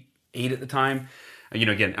 28 at the time.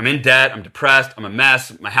 Again, I'm in debt. I'm depressed. I'm a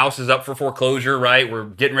mess. My house is up for foreclosure, right? We're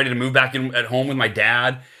getting ready to move back in at home with my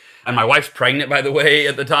dad. And my wife's pregnant, by the way,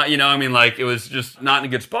 at the time. It was just not in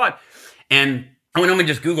a good spot. And I went home and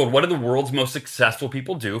just Googled, what do the world's most successful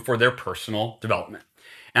people do for their personal development?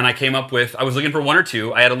 And I came up with, I was looking for 1 or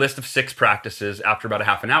 2. I had a list of 6 practices after about a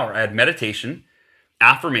half an hour. I had meditation,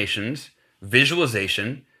 affirmations,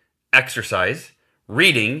 visualization, exercise,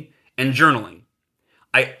 reading, and journaling.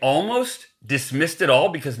 I almost dismissed it all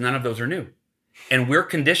because none of those are new. And we're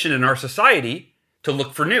conditioned in our society to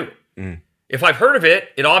look for new. If I've heard of it,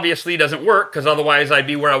 it obviously doesn't work, because otherwise I'd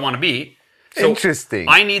be where I want to be. So interesting.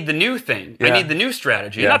 I need the new thing. I need the new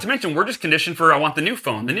strategy. Not to mention, we're just conditioned for, I want the new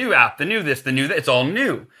phone, the new app, the new this, the new that. It's all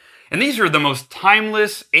new. And these are the most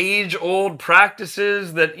timeless, age-old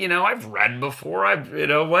practices that, I've read before.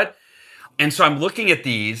 And so I'm looking at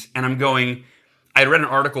these and I'm going, I read an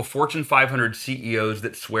article, Fortune 500 CEOs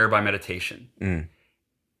that swear by meditation.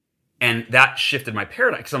 And that shifted my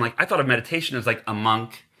paradigm. Because I'm like, I thought of meditation as like a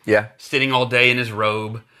monk sitting all day in his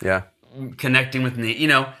robe, connecting with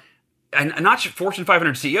me, and not Fortune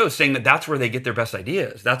 500 CEOs saying that that's where they get their best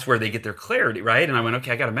ideas. That's where they get their clarity, right? And I went,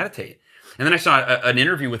 okay, I got to meditate. And then I saw an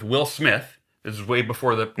interview with Will Smith. This was way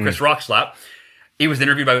before the Chris Rock slap. He was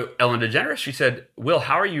interviewed by Ellen DeGeneres. She said, Will,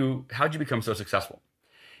 how'd you become so successful?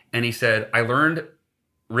 And he said, I learned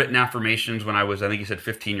written affirmations when I was, I think he said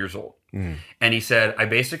 15 years old. And he said,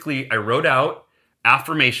 I wrote out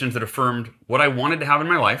affirmations that affirmed what I wanted to have in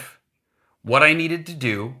my life, what I needed to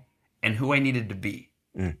do, and who I needed to be.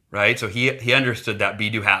 Right? So he understood that be,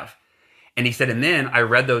 do, have. And he said, and then I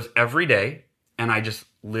read those every day and I just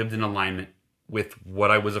lived in alignment with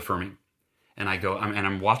what I was affirming. And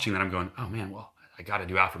I'm watching that, I'm going, oh man, well, I got to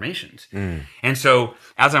do affirmations. And so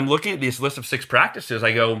as I'm looking at this list of 6 practices,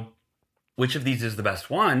 I go, which of these is the best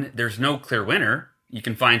one? There's no clear winner. You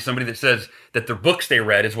can find somebody that says that their books they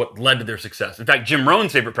read is what led to their success. In fact, Jim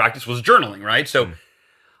Rohn's favorite practice was journaling, right? So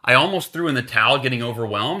I almost threw in the towel, getting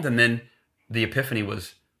overwhelmed. And then the epiphany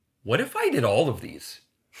was, what if I did all of these?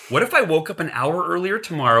 What if I woke up an hour earlier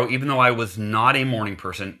tomorrow, even though I was not a morning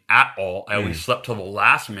person at all? I always slept till the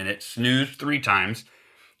last minute, snoozed 3 times.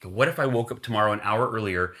 What if I woke up tomorrow an hour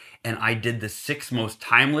earlier and I did the 6 most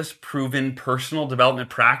timeless, proven personal development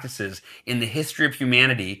practices in the history of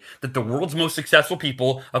humanity that the world's most successful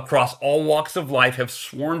people across all walks of life have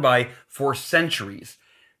sworn by for centuries?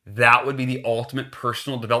 That would be the ultimate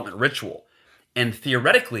personal development ritual. And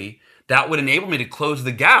theoretically, that would enable me to close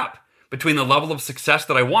the gap between the level of success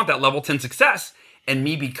that I want, that level 10 success, and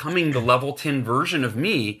me becoming the level 10 version of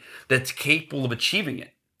me that's capable of achieving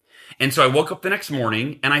it. And so I woke up the next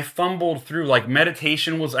morning and I fumbled through, like,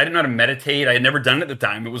 meditation was, I didn't know how to meditate. I had never done it at the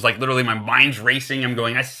time. It was like literally my mind's racing. I'm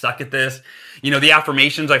going, I suck at this. You know, the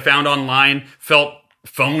affirmations I found online felt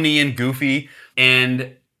phony and goofy.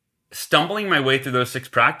 And stumbling my way through those 6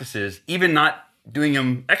 practices, even not doing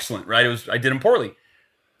them excellent, right? I did them poorly.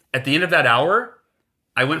 At the end of that hour,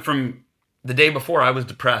 I went from the day before, I was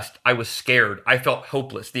depressed. I was scared. I felt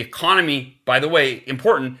hopeless. The economy, by the way,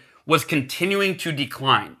 important, was continuing to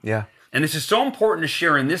decline. Yeah. And this is so important to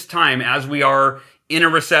share in this time as we are in a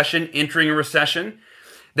recession, entering a recession,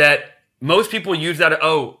 that most people use that,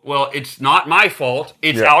 oh, well, it's not my fault.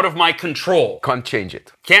 It's out of my control. Can't change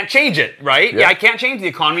it. Can't change it, right? Yeah, I can't change the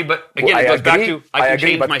economy, but again, it goes back to, I can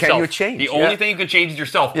change myself. Can you change? The only thing you can change is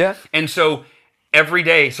yourself. Yeah. And so every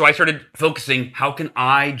day, so I started focusing, how can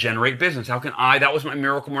I generate business? That was what my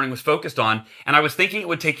Miracle Morning was focused on. And I was thinking it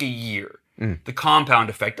would take a year. The compound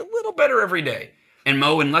effect, a little better every day. And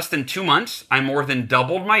Mo, in less than 2 months, I more than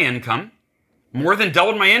doubled my income. More than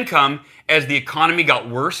doubled my income as the economy got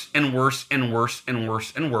worse and worse and worse and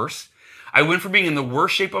worse and worse. I went from being in the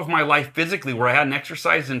worst shape of my life physically, where I hadn't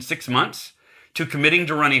exercised in 6 months, to committing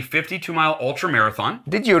to run a 52-mile ultra marathon.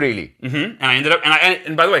 Did you really? And I ended up,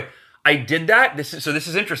 and by the way, I did that. This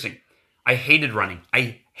is interesting. I hated running.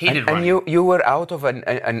 Hated running. And you were out of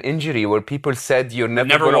an injury where people said you're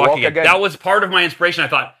never going to walk again. That was part of my inspiration. I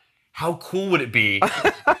thought, how cool would it be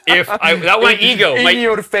if that was my ego. In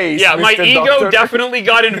your face. Yeah, Mr. my ego Doctor. definitely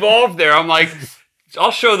got involved there. I'm like, I'll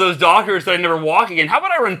show those doctors that I never walk again. How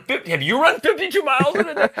about I run 50? Have you run 52 miles in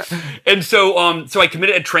a day? And so I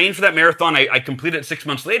committed, I trained for that marathon. I completed it 6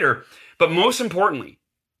 months later. But most importantly,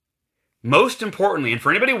 and for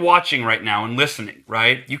anybody watching right now and listening,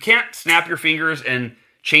 right? You can't snap your fingers and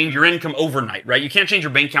change your income overnight, right? You can't change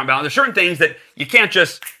your bank account balance. There's certain things that you can't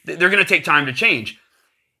they're going to take time to change.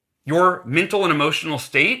 Your mental and emotional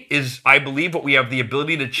state is, I believe, what we have the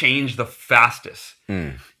ability to change the fastest.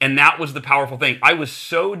 And that was the powerful thing. I was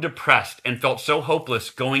so depressed and felt so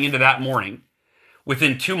hopeless going into that morning.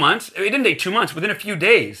 Within 2 months, it didn't take 2 months, within a few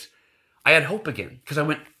days, I had hope again because I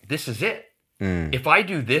went, this is it. If I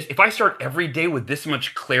do this, if I start every day with this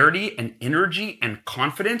much clarity and energy and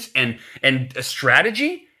confidence and a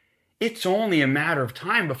strategy, it's only a matter of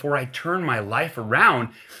time before I turn my life around.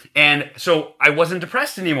 And so I wasn't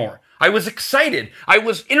depressed anymore. I was excited. I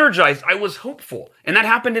was energized. I was hopeful. And that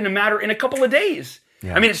happened in a couple of days.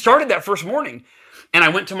 Yeah. I mean, it started that first morning. And I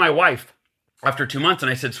went to my wife after 2 months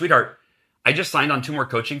and I said, sweetheart, I just signed on 2 more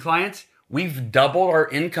coaching clients. We've doubled our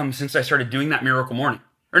income since I started doing that Miracle Morning.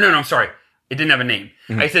 Or no, I'm sorry. It didn't have a name.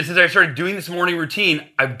 I said, since I started doing this morning routine,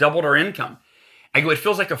 I've doubled our income. I go, it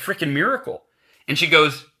feels like a freaking miracle. And she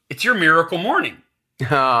goes, it's your Miracle Morning.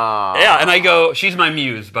 Yeah. And I go, she's my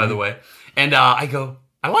muse, by the way. And I go,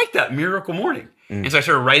 I like that, Miracle Morning. And so I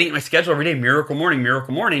started writing it in my schedule every day, Miracle Morning,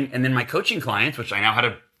 Miracle Morning. And then my coaching clients, which I now had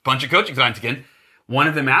a bunch of coaching clients again, one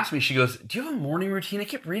of them asked me, she goes, do you have a morning routine? I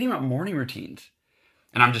kept reading about morning routines.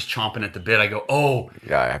 And I'm just chomping at the bit. I go,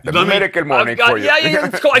 yeah, I have the Miracle Morning for you. Yeah,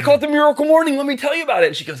 I call it the Miracle Morning. Let me tell you about it.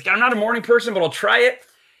 And she goes, I'm not a morning person, but I'll try it.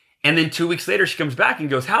 And then 2 weeks later, she comes back and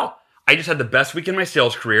goes, Hal, I just had the best week in my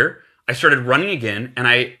sales career. I started running again, and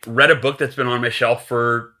I read a book that's been on my shelf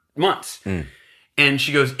for months. And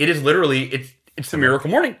she goes, it is literally, it's the Miracle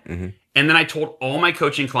Morning. And then I told all my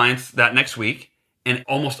coaching clients that next week, and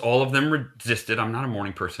almost all of them resisted. I'm not a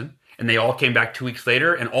morning person. And they all came back 2 weeks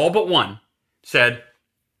later, and all but one said,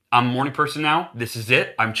 I'm a morning person now. This is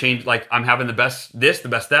it. I'm changed. Like, I'm having the best this, the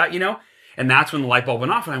best that, And that's when the light bulb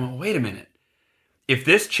went off. And I went, wait a minute. If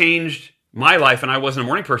this changed my life and I wasn't a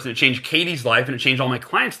morning person, it changed Katie's life and it changed all my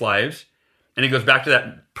clients' lives. And it goes back to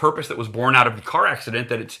that purpose that was born out of the car accident,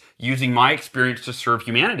 that it's using my experience to serve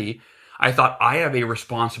humanity. I thought, I have a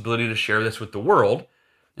responsibility to share this with the world.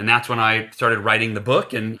 And that's when I started writing the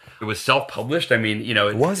book, and it was self-published. I mean,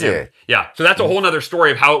 Was it? Yeah. So that's a whole nother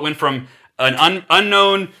story of how it went from an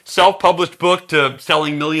unknown self-published book to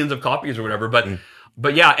selling millions of copies or whatever.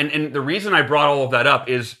 But yeah, and the reason I brought all of that up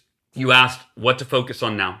is You asked what to focus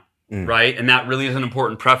on now, right? And that really is an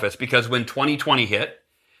important preface, because when 2020 hit,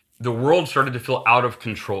 the world started to feel out of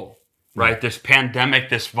control, right? This pandemic,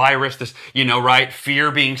 this virus, this, right?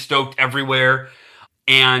 Fear being stoked everywhere.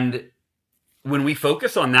 And when we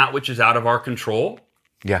focus on that which is out of our control,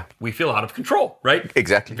 we feel out of control, right?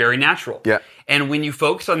 Exactly. Very natural. Yeah. And when you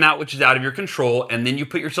focus on that which is out of your control, and then you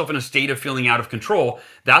put yourself in a state of feeling out of control,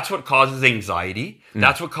 that's what causes anxiety.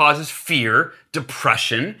 That's what causes fear,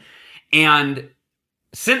 depression. And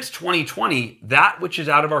since 2020, that which is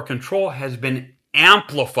out of our control has been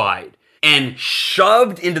amplified and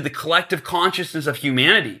shoved into the collective consciousness of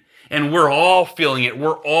humanity. And we're all feeling it.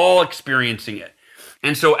 We're all experiencing it.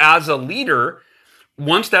 And so as a leader,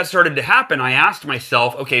 once that started to happen, I asked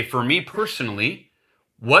myself, okay, for me personally,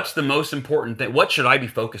 what's the most important thing? What should I be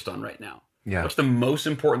focused on right now? Yeah. What's the most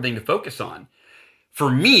important thing to focus on? For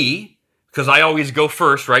me, because I always go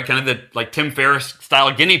first, right? Kind of the like Tim Ferriss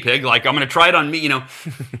style guinea pig, like I'm going to try it on me, And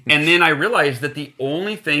then I realized that the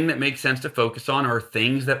only thing that makes sense to focus on are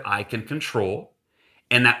things that I can control.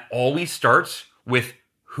 And that always starts with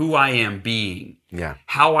who I am being. Yeah.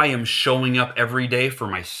 How I am showing up every day for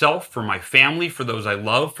myself, for my family, for those I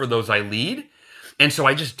love, for those I lead. And so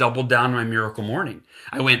I just doubled down on my Miracle Morning.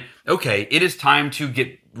 I went, okay, it is time to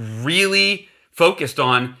get really focused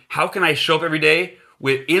on how can I show up every day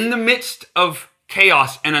in the midst of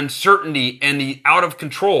chaos and uncertainty and the out of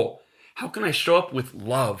control. How can I show up with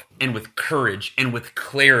love and with courage and with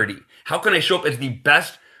clarity? How can I show up as the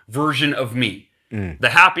best version of me? The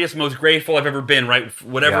happiest, most grateful I've ever been, right?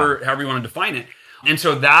 However you want to define it. And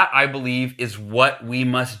so that, I believe, is what we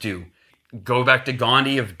must do. Go back to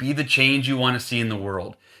Gandhi of be the change you want to see in the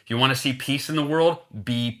world. If you want to see peace in the world,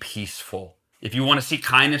 be peaceful. If you want to see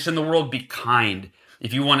kindness in the world, be kind.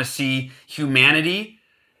 If you want to see humanity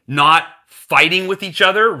not fighting with each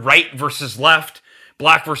other, right versus left,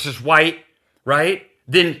 black versus white, right?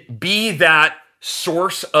 Then be that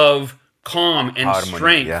source of calm and harmony,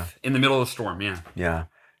 strength in the middle of the storm. Yeah. Yeah.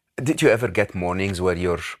 Did you ever get mornings where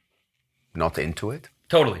you're not into it?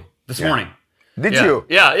 Totally. This morning. Did you?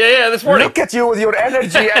 Yeah. This morning. Look at you with your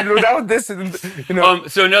energy and without this,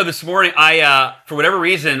 So no, this morning I, for whatever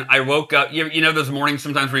reason, I woke up. You know those mornings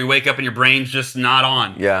sometimes where you wake up and your brain's just not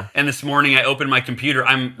on. Yeah. And this morning I opened my computer.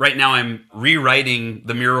 I'm rewriting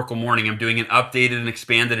the Miracle Morning. I'm doing an updated and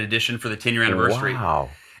expanded edition for the 10-year anniversary. Wow.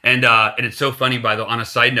 And it's so funny. On a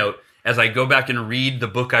side note, as I go back and read the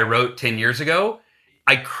book I wrote 10 years ago,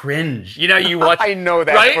 I cringe. You watch. I know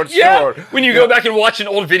that right? for yeah. sure. When you go back and watch an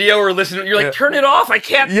old video or listen, you're like, turn it off. I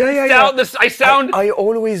can't sound this. I sound. I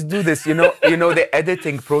always do this. The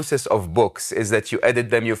editing process of books is that you edit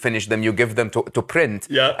them, you finish them, you give them to print,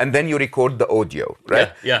 and then you record the audio,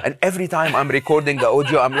 right? Yeah. And every time I'm recording the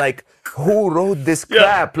audio, I'm like, who wrote this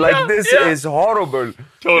crap? This is horrible.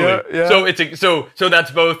 Totally. Yeah. So that's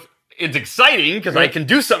both. It's exciting because I can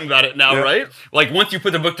do something about it now, right? Like once you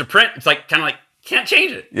put the book to print, it's like kind of like. Can't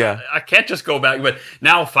change it. Yeah. I can't just go back. But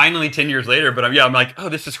now, finally, 10 years later, but I'm like, oh,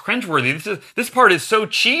 this is cringeworthy. This part is so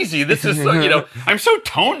cheesy. This is, I'm so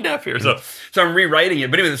tone deaf here. So I'm rewriting it.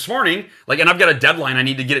 But anyway, this morning, and I've got a deadline. I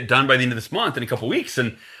need to get it done by the end of this month in a couple weeks.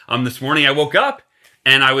 And this morning I woke up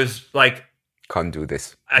and I was like, can't do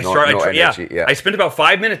this. I spent about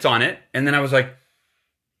 5 minutes on it. And then I was like,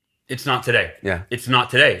 it's not today. Yeah. It's not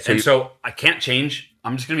today. So I can't change.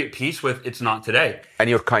 I'm just going to be at peace with it's not today. And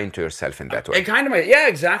you're kind to yourself in that way.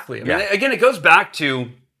 Exactly. I mean, again, it goes back to,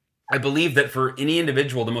 I believe that for any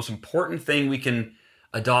individual, the most important thing we can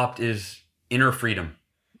adopt is inner freedom.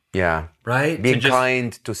 Yeah. Right? Being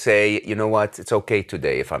kind to say, you know what, it's okay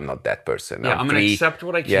today if I'm not that person. Yeah, I'm going to accept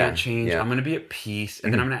what I can't change. Yeah. I'm going to be at peace.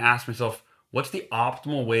 And then I'm going to ask myself, what's the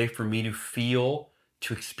optimal way for me to feel,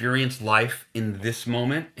 to experience life in this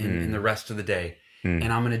moment and in the rest of the day?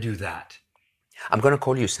 And I'm going to do that. I'm going to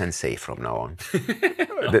call you Sensei from now on.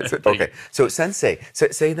 Okay. So Sensei,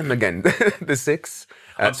 say them again. The 6.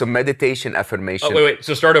 So meditation, affirmation. Oh, wait.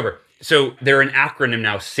 So start over. So they're an acronym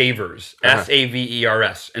now, SAVERS.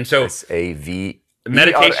 SAVERS. And so SAVERS.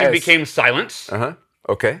 Meditation became silence.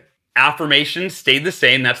 Okay. Affirmation stayed the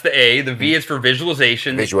same. That's the A. The V is for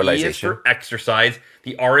visualization. The E is for exercise.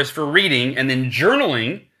 The R is for reading. And then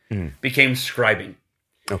journaling became scribing.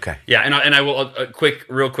 Okay. Yeah. And I will,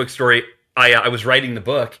 real quick story. I was writing the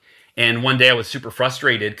book, and one day I was super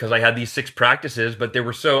frustrated because I had these 6 practices, but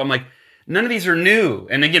I'm like, none of these are new.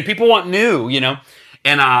 And again, people want new,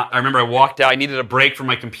 And I remember I walked out. I needed a break from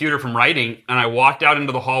my computer from writing, and I walked out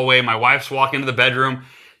into the hallway. My wife's walking into the bedroom.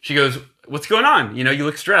 She goes, "What's going on? You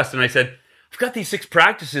look stressed." And I said, "I've got these 6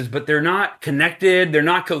 practices, but they're not connected. They're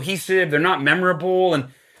not cohesive. They're not memorable." And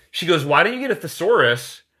she goes, "Why don't you get a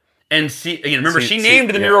thesaurus and see, remember, she See, named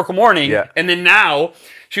the yeah. Miracle Morning, Yeah. and then now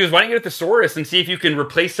she was, why don't you get a thesaurus and see if you can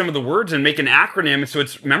replace some of the words and make an acronym so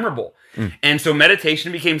it's memorable. And so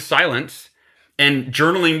meditation became silence, and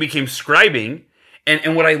journaling became scribing.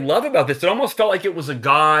 And what I love about this, it almost felt like it was a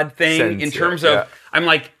God thing Sense, in terms yeah. of, I'm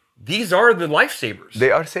like, these are the lifesavers.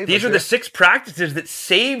 They are savers. These are the 6 practices that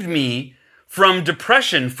saved me from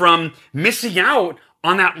depression, from missing out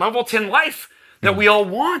on that level 10 life that we all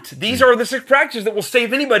want. These are the 6 practices that will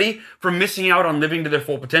save anybody from missing out on living to their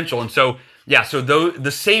full potential. And so,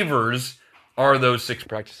 the savers are those 6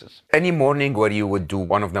 practices. Any morning where you would do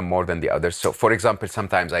one of them more than the others. So, for example,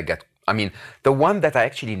 sometimes the one that I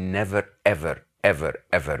actually never,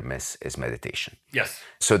 ever miss is meditation. Yes.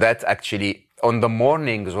 So that actually, on the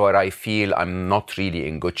mornings where I feel I'm not really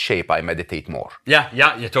in good shape, I meditate more. Yeah,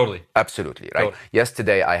 totally. Absolutely, right? Totally.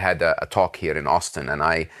 Yesterday, I had a talk here in Austin, and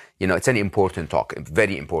it's an important talk, a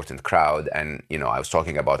very important crowd. And, I was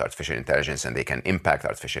talking about artificial intelligence, and they can impact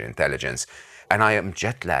artificial intelligence. And I am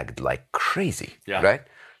jet lagged like crazy, right?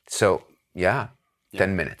 So,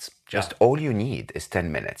 10 minutes. Just all you need is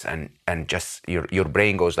 10 minutes. And just your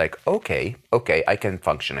brain goes like, okay, I can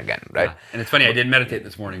function again, right? Yeah. And it's funny, I did meditate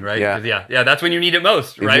this morning, right? Yeah. 'Cause, that's when you need it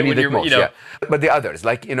most, right? You need when it most, yeah. But the others,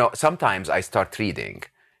 sometimes I start reading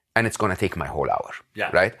and it's going to take my whole hour,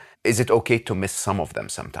 right? Is it okay to miss some of them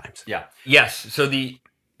sometimes? Yeah. Yes. So the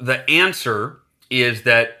answer is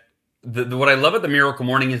that what I love about the Miracle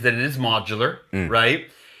Morning is that it is modular, right?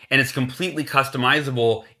 And it's completely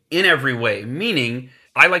customizable in every way, meaning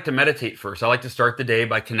I like to meditate first. I like to start the day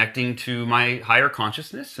by connecting to my higher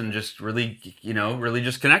consciousness and just really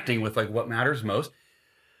just connecting with like what matters most.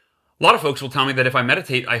 A lot of folks will tell me that if I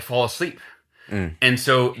meditate, I fall asleep. And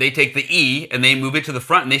so they take the E and they move it to the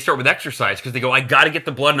front and they start with exercise because they go, I got to get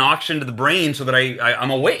the blood and oxygen to the brain so that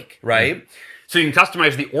I'm awake, right? So you can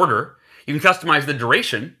customize the order. You can customize the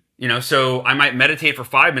duration, so I might meditate for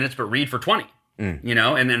 5 minutes but read for 20. And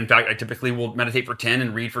then in fact, I typically will meditate for 10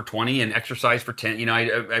 and read for 20 and exercise for 10.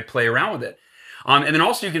 I play around with it. And then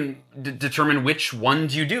also you can determine which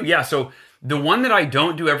ones you do. Yeah. So the one that I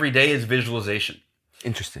don't do every day is visualization.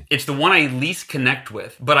 Interesting. It's the one I least connect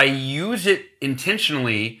with, but I use it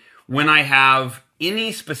intentionally when I have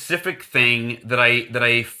any specific thing that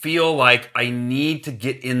I feel like I need to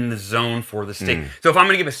get in the zone for the state. So if I'm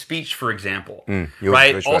going to give a speech, for example,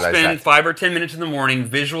 right, I'll spend 5 or 10 minutes in the morning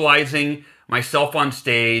visualizing myself on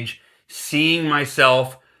stage, seeing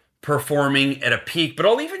myself performing at a peak, but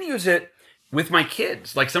I'll even use it with my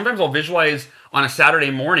kids. Like sometimes I'll visualize on a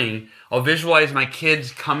Saturday morning, I'll visualize my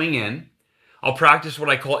kids coming in. I'll practice what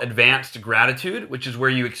I call advanced gratitude, which is where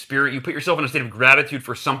you put yourself in a state of gratitude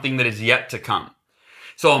for something that is yet to come.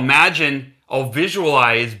 So I'll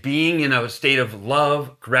visualize being in a state of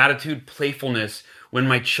love, gratitude, playfulness when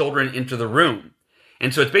my children enter the room.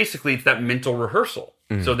 And so it's that mental rehearsal.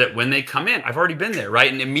 So that when they come in, I've already been there,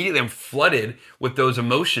 right? And immediately I'm flooded with those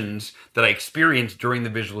emotions that I experienced during the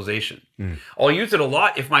visualization. I'll use it a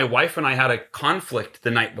lot if my wife and I had a conflict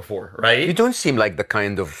the night before, right? You don't seem like the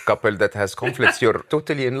kind of couple that has conflicts. You're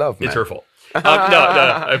totally in love, man. It's her fault. No,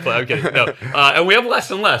 I'm kidding. No. And we have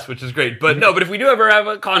less and less, which is great. But if we do ever have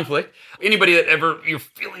a conflict, anybody that you're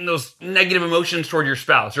feeling those negative emotions toward your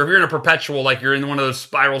spouse, or if you're in a perpetual, like you're in one of those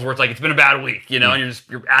spirals where it's like, it's been a bad week, and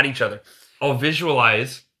you're at each other. I'll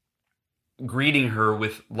visualize greeting her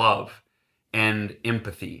with love and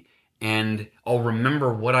empathy. And I'll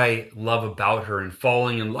remember what I love about her and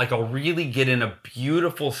falling in, I'll really get in a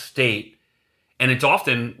beautiful state. And it's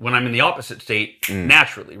often when I'm in the opposite state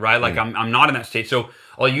naturally, right? I'm not in that state. So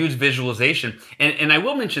I'll use visualization. And I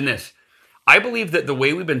will mention this. I believe that the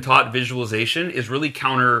way we've been taught visualization is really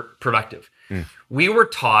counterproductive. We were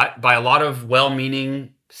taught by a lot of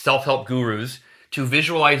well-meaning self-help gurus to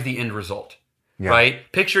visualize the end result,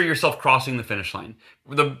 right? Picture yourself crossing the finish line.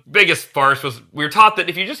 The biggest farce was we were taught that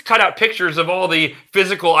if you just cut out pictures of all the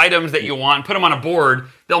physical items that you want and put them on a board,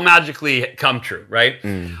 they'll magically come true, right?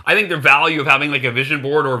 I think the value of having a vision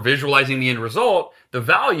board or visualizing the end result, the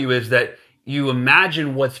value is that you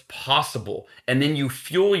imagine what's possible and then you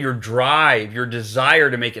fuel your drive, your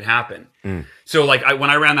desire to make it happen. So when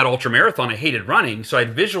I ran that ultra marathon, I hated running. So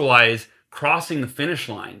I'd visualize crossing the finish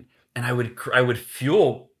line. And I would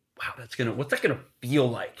fuel, wow, what's that gonna feel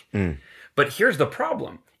like? But here's the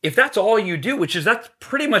problem. If that's all you do, that's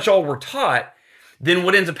pretty much all we're taught, then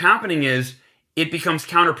what ends up happening is it becomes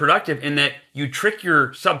counterproductive in that you trick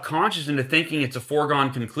your subconscious into thinking it's a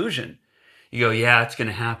foregone conclusion. You go, yeah, it's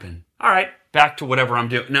gonna happen. All right, back to whatever I'm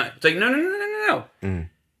doing. No, it's like, no.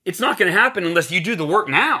 It's not gonna happen unless you do the work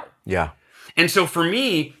now. Yeah. And so for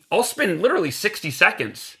me, I'll spend literally 60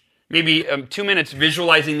 seconds maybe 2 minutes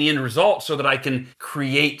visualizing the end result so that I can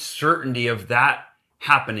create certainty of that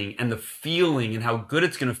happening and the feeling and how good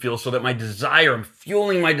it's going to feel so that I'm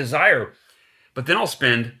fueling my desire. But then I'll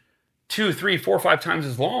spend 2, 3, 4, 5 times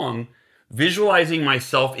as long visualizing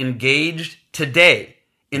myself engaged today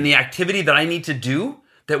in the activity that I need to do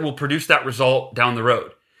that will produce that result down the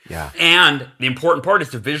road. Yeah. And the important part is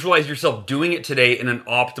to visualize yourself doing it today in an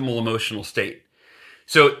optimal emotional state.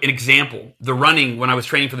 So an example, the running, when I was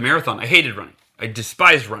training for the marathon, I hated running. I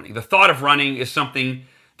despised running. The thought of running is something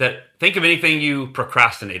that, think of anything you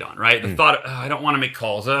procrastinate on, right? The thought, I don't want to make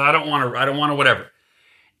calls. I don't want to whatever.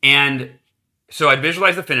 And so I'd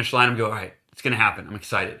visualize the finish line and go, all right, it's going to happen. I'm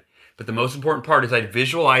excited. But the most important part is I'd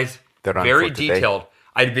visualize very detailed.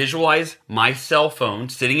 I'd visualize my cell phone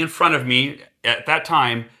sitting in front of me at that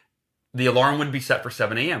time. The alarm would be set for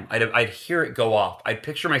 7 a.m. I'd hear it go off. I'd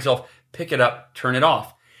picture myself pick it up, turn it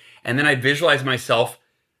off. And then I'd visualize myself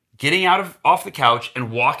getting off the couch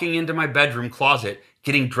and walking into my bedroom closet,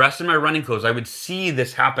 getting dressed in my running clothes. I would see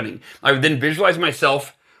this happening. I would then visualize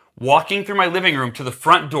myself walking through my living room to the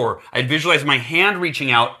front door. I'd visualize my hand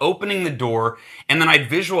reaching out, opening the door, and then I'd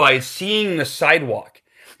visualize seeing the sidewalk.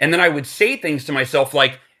 And then I would say things to myself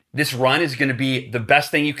like, this run is going to be the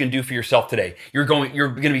best thing you can do for yourself today. You're going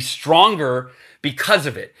to be stronger because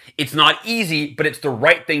of it. It's not easy, but it's the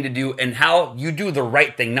right thing to do, and how you do the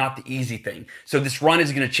right thing, not the easy thing. So this run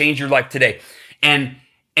is going to change your life today. And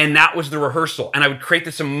that was the rehearsal. And I would create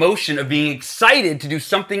this emotion of being excited to do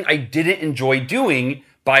something I didn't enjoy doing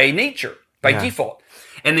by nature, by default.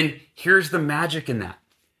 And then here's the magic in that.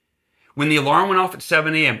 When the alarm went off at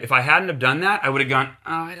 7 a.m., if I hadn't have done that, I would have gone,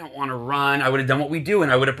 I don't want to run. I would have done what we do,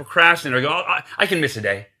 and I would have procrastinated. I go, I can miss a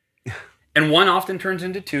day. And one often turns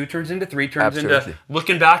into 2, turns into 3, turns into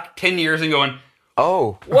looking back 10 years and going,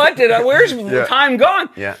 where's time gone?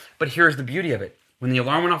 Yeah. But here's the beauty of it. When the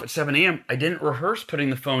alarm went off at 7 a.m., I didn't rehearse putting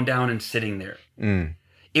the phone down and sitting there.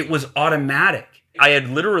 It was automatic. I had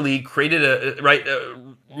literally created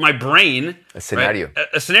my brain. A scenario. Right?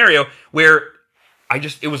 A scenario where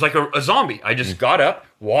it was like a zombie. I just got up,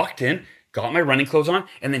 walked in, got my running clothes on,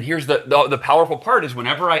 and then here's the powerful part is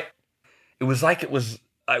whenever I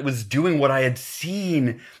was doing what I had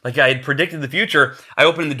seen, like I had predicted the future. I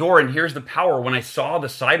opened the door, and here's the power. When I saw the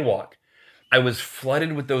sidewalk, I was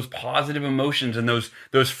flooded with those positive emotions and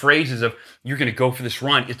those phrases of, you're going to go for this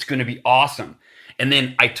run. It's going to be awesome. And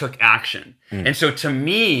then I took action. And so to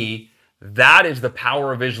me, that is the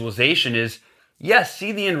power of visualization is, yes,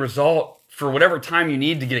 see the end result for whatever time you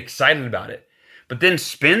need to get excited about it. But then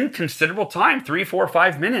spend considerable time, 3, 4,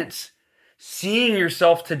 5 minutes, seeing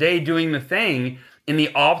yourself today doing the thing in the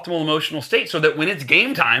optimal emotional state so that when it's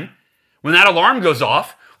game time, when that alarm goes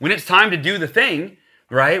off, when it's time to do the thing,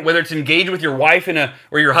 right? Whether it's engage with your wife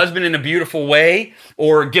or your husband in a beautiful way,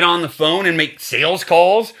 or get on the phone and make sales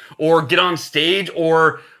calls, or get on stage,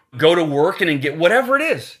 or go to work and get whatever it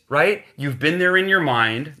is, right? You've been there in your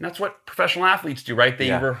mind. And that's what professional athletes do, right?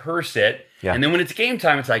 They rehearse it. Yeah. And then when it's game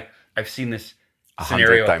time, it's like, I've seen this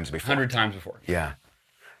scenario 100 times before. Yeah.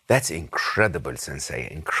 That's incredible, Sensei.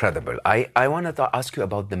 Incredible. I wanted to ask you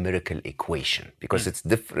about the miracle equation, because it's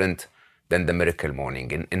different than the miracle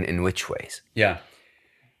morning. In which ways? Yeah.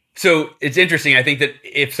 So it's interesting. I think that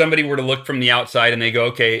if somebody were to look from the outside and they go,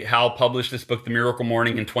 okay, Hal published this book, The Miracle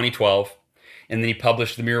Morning, in 2012. And then he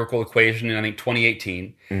published The Miracle Equation in, I think,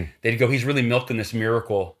 2018. They'd go, he's really milking this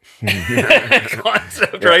miracle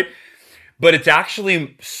concept, right? But it's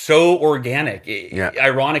actually so organic,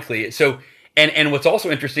 ironically. So, and what's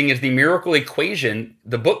also interesting is The Miracle Equation,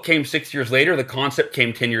 the book came 6 years later, the concept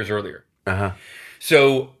came 10 years earlier.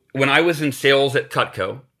 So when I was in sales at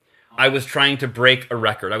Cutco, I was trying to break a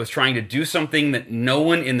record. I was trying to do something that no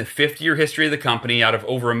one in the 50-year history of the company, out of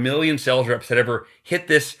over 1 million sales reps, had ever hit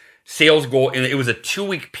this sales goal. And it was a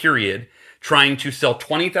 2-week period trying to sell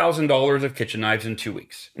 $20,000 of kitchen knives in 2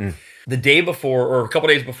 weeks. The day before, or a couple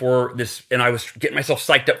days before this, and I was getting myself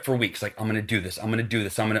psyched up for weeks. Like, I'm going to do this. I'm going to do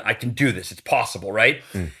this. I can do this. It's possible, right?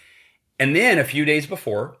 And then a few days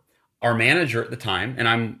before, our manager at the time, and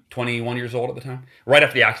I'm 21 years old at the time, right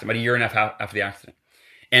after the accident, about a year and a half after the accident.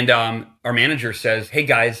 And our manager says, hey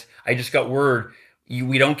guys, I just got word,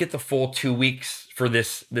 we don't get the full 2 weeks for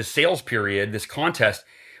this sales period, this contest.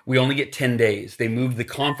 We only get 10 days. They moved the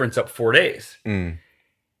conference up 4 days. And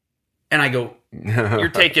I go, you're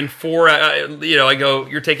taking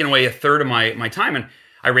you're taking away a third of my time. And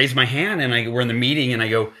I raise my hand, and we're in the meeting, and I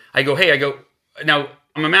go, now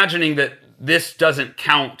I'm imagining that this doesn't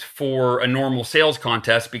count for a normal sales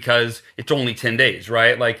contest because it's only 10 days,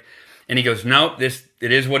 right? Like, and he goes, no,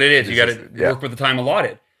 it is what it is. You got to work with the time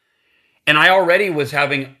allotted. And I already was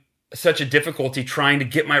having such a difficulty trying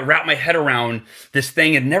to wrap my head around this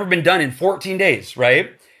thing had never been done in 14 days,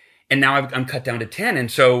 right? And now I'm cut down to 10. And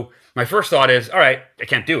so my first thought is, all right, I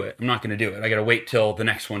can't do it. I'm not going to do it. I got to wait till the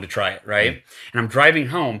next one to try it, right? And I'm driving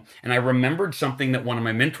home, and I remembered something that one of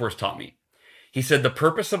my mentors taught me. He said the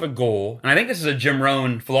purpose of a goal, and I think this is a Jim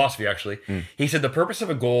Rohn philosophy, actually. He said the purpose of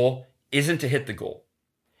a goal isn't to hit the goal.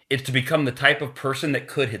 It's to become the type of person that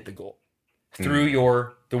could hit the goal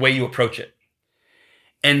through the way you approach it.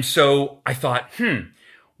 And so I thought,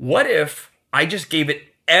 what if I just gave it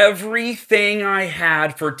everything I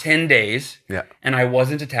had for 10 days and I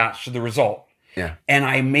wasn't attached to the result? Yeah. And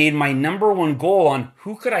I made my number one goal on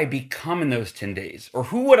who could I become in those 10 days, or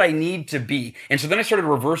who would I need to be? And so then I started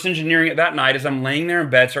reverse engineering it that night as I'm laying there in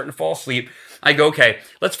bed, starting to fall asleep. I go, okay,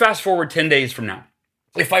 let's fast forward 10 days from now.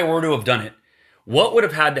 If I were to have done it, what would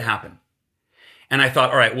have had to happen? And I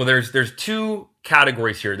thought, all right, well, there's two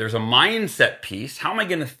categories here. There's a mindset piece. How am I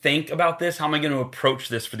going to think about this? How am I going to approach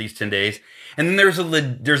this for these 10 days? And then there's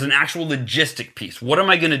an actual logistic piece. What am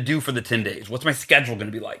I going to do for the 10 days? What's my schedule going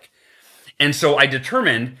to be like? And so I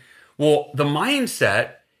determined, well, the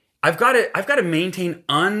mindset, I've got to maintain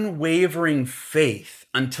unwavering faith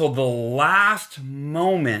until the last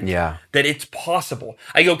moment that it's possible.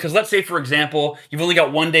 I go, because let's say, for example, you've only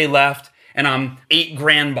got one day left and I'm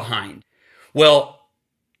 $8,000 behind. Well,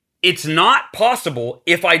 it's not possible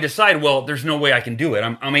if I decide, well, there's no way I can do it.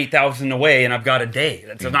 I'm 8,000 away and I've got a day.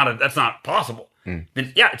 That's not possible. Then,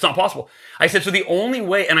 it's not possible. I said, so the only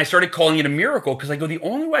way, and I started calling it a miracle, because I go, the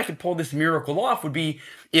only way I could pull this miracle off would be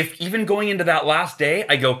if even going into that last day,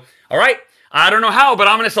 I go, all right, I don't know how, but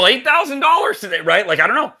I'm going to sell $8,000 today, right? Like, I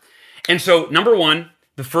don't know. And so number one,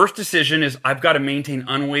 the first decision is I've got to maintain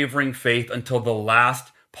unwavering faith until the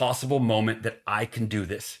last possible moment that I can do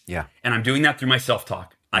this. Yeah. And I'm doing that through my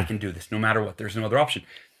self-talk. I can do this no matter what. There's no other option.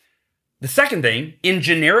 The second thing, in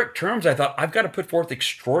generic terms, I thought I've got to put forth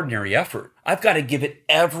extraordinary effort. I've got to give it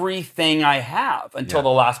everything I have until the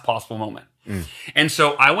last possible moment. And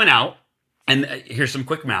so I went out, and here's some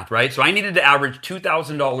quick math, right? So I needed to average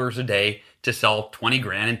 $2,000 a day to sell 20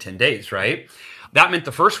 grand in 10 days, right? That meant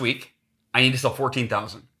the first week, I need to sell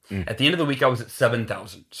 14,000. At the end of the week, I was at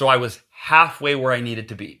 7,000. So I was halfway where I needed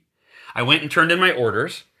to be. I went and turned in my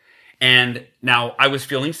orders. And now I was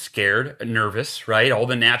feeling scared, nervous, right? All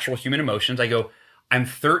the natural human emotions. I go, I'm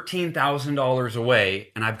 $13,000 away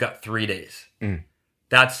and I've got 3 days.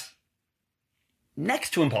 That's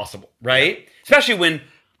next to impossible, right? Especially when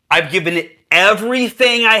I've given it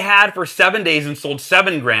everything I had for 7 days and sold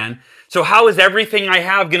 $7,000. So how is everything I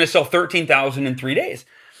have going to sell 13,000 in 3 days?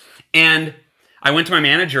 And I went to my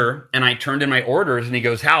manager and I turned in my orders and he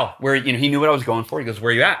goes, Hal, where, he knew what I was going for. He goes, where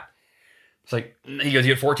are you at? It's like, he goes,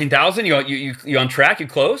 you had 14,000? You on track? You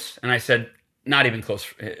close? And I said, not even close.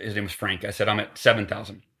 His name was Frank. I said, I'm at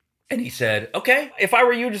 7,000. And he said, okay, if I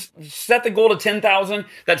were you, just set the goal to 10,000.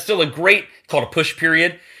 That's still a great, called a push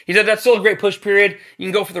period. He said, that's still a great push period. You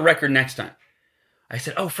can go for the record next time. I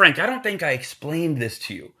said, oh, Frank, I don't think I explained this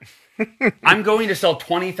to you. I'm going to sell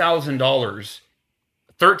 $20,000,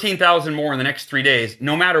 13,000 more in the next 3 days.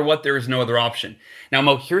 No matter what, there is no other option. Now,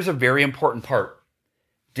 Mo, here's a very important part.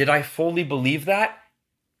 Did I fully believe that?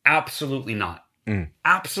 Absolutely not.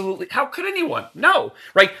 Absolutely. How could anyone? No.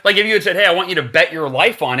 Right? Like if you had said, hey, I want you to bet your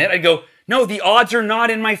life on it, I'd go, no, the odds are not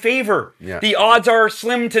in my favor. Yeah. The odds are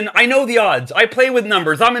slim to, I know the odds. I play with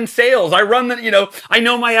numbers. I'm in sales. I run I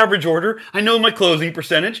know my average order. I know my closing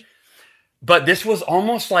percentage. But this was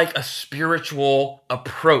almost like a spiritual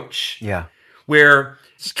approach. Yeah. Where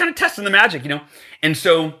it's kind of testing the magic, And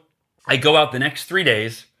so I go out the next 3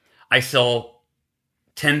 days. I sell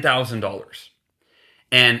 $10,000.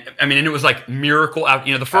 And and it was like miracle out.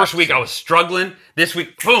 The first week I was struggling. This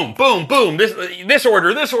week, boom, boom, boom. This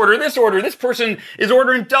order, this order, this order. This person is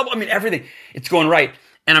ordering double. Everything. It's going right.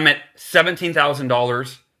 And I'm at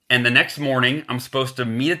 $17,000. And the next morning, I'm supposed to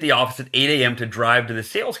meet at the office at 8 a.m. to drive to the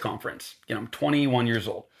sales conference. I'm 21 years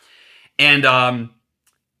old. And I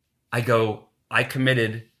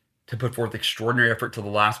committed to put forth extraordinary effort to the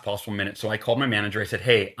last possible minute. So I called my manager. I said,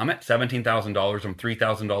 hey, I'm at $17,000. I'm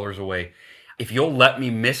 $3,000 away. If you'll let me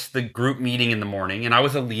miss the group meeting in the morning, and I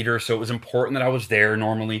was a leader, so it was important that I was there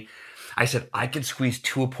normally. I said, I could squeeze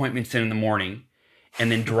 2 appointments in the morning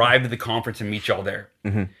and then drive to the conference and meet y'all there.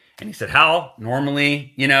 And he said, Hal,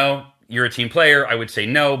 normally, you're a team player. I would say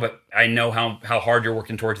no, but I know how hard you're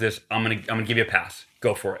working towards this. I'm gonna give you a pass.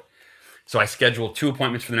 Go for it. So I scheduled 2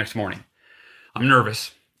 appointments for the next morning. I'm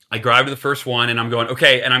nervous. I drive to the first one and I'm going,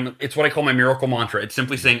 okay, and it's what I call my miracle mantra. It's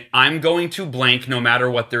simply saying, I'm going to blank no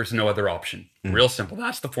matter what, there's no other option. Real simple.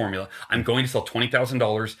 That's the formula. I'm going to sell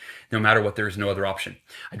 $20,000 no matter what, there's no other option.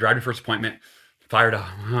 I drive to the first appointment. fired up.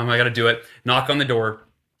 I got to do it. Knock on the door.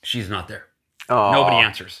 She's not there. Oh. Nobody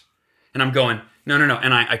answers. And I'm going, no.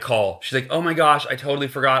 And I call. She's like, oh my gosh, I totally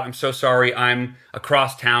forgot. I'm so sorry. I'm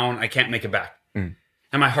across town. I can't make it back. And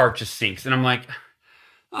my heart just sinks. And I'm like,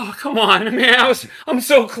 oh, come on, man. I'm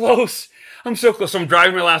so close. So I'm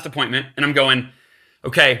driving my last appointment and I'm going,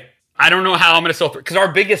 okay, I don't know how I'm going to sell, because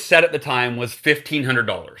our biggest set at the time was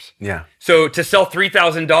 $1,500. Yeah. So to sell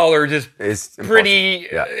 $3,000 is pretty,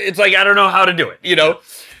 it's like, I don't know how to do it, you know?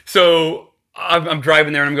 So I'm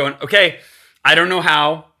driving there and I'm going, okay, I don't know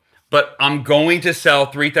how, but I'm going to sell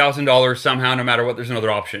 $3,000 somehow, no matter what. There's another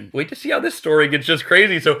option. Wait to see how this story gets just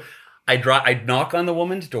crazy. So I knock on the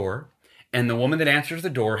woman's door, and the woman that answers the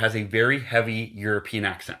door has a very heavy European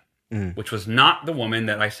accent, which was not the woman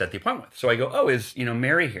that I set the appointment with. So I go, oh, is,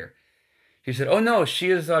 Mary here? She said, oh, no, she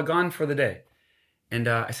is gone for the day. And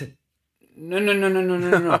I said, no.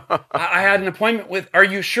 I had an appointment with, are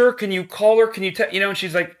you sure? Can you call her? Can you tell, and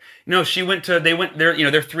she's like, no, they went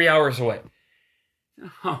there, they're 3 hours away.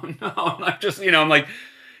 Oh, no. I'm just, I'm like,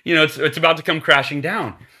 it's about to come crashing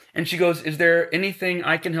down. And she goes, is there anything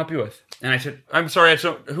I can help you with? And I said, I'm sorry,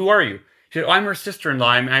 who are you? She said, oh, I'm her sister-in-law.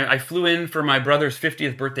 I flew in for my brother's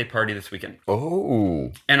 50th birthday party this weekend.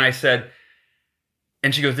 Oh. And I said,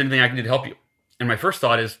 and she goes, anything I can do to help you? And my first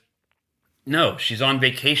thought is, no, she's on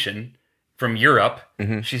vacation from Europe.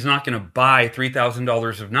 She's not going to buy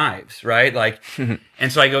 $3,000 of knives, right? Like,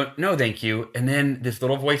 and so I go, no, thank you. And then this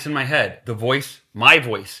little voice in my head, my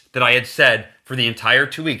voice that I had said for the entire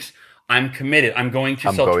 2 weeks, I'm committed. I'm going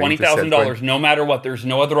to sell $20,000 no matter what. There's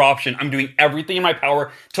no other option. I'm doing everything in my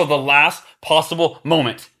power till the last possible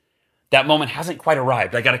moment. That moment hasn't quite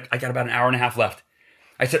arrived. I got about an hour and a half left.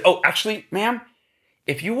 I said, oh, actually, ma'am,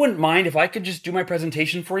 if you wouldn't mind, if I could just do my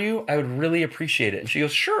presentation for you, I would really appreciate it. And she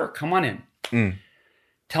goes, sure, come on in.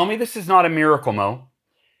 Tell me this is not a miracle, Mo.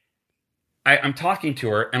 I'm talking to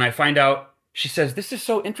her and I find out, she says, this is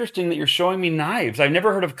so interesting that you're showing me knives. I've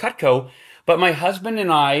never heard of Cutco, but my husband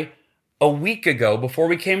and I, a week ago, before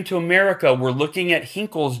we came to America, were looking at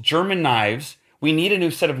Hinkle's German knives. We need a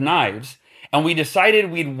new set of knives. And we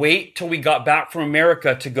decided we'd wait till we got back from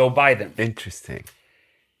America to go buy them. Interesting.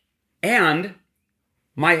 And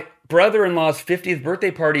my brother-in-law's 50th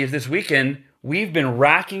birthday party is this weekend. We've been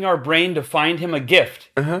racking our brain to find him a gift.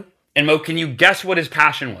 And Mo, can you guess what his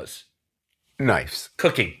passion was? Knives.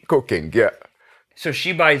 Cooking, yeah. So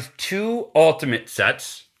she buys 2 ultimate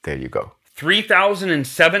sets. There you go.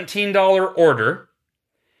 $3,017 order.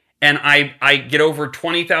 And I get over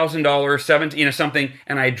 $20,000, 17, something,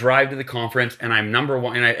 and I drive to the conference and I'm number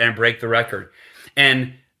one and I break the record.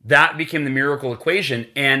 And that became the miracle equation.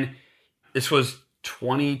 And this was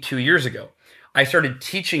 22 years ago. I started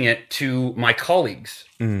teaching it to my colleagues.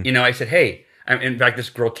 I said, hey, in fact, this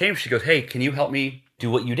girl came, she goes, hey, can you help me do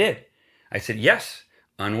what you did? I said, yes.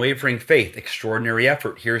 Unwavering faith, extraordinary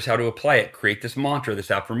effort. Here's how to apply it. Create this mantra,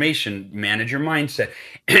 this affirmation, manage your mindset.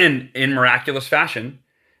 And in miraculous fashion,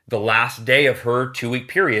 the last day of her 2-week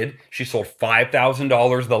period, she sold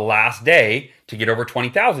 $5,000 the last day to get over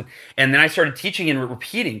 $20,000. And then I started teaching and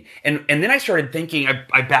repeating. And then I started thinking,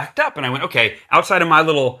 I backed up and I went, okay, outside of my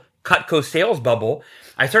little Cutco sales bubble,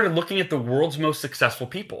 I started looking at the world's most successful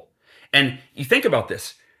people. And you think about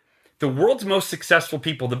this. The world's most successful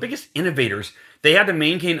people, the biggest innovators, they had to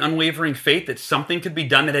maintain unwavering faith that something could be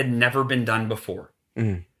done that had never been done before.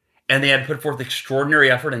 And they had to put forth extraordinary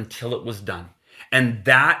effort until it was done. And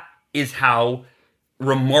that is how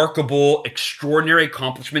remarkable, extraordinary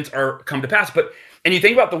accomplishments come to pass. And you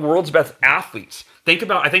think about the world's best athletes.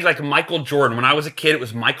 I think like Michael Jordan. When I was a kid, it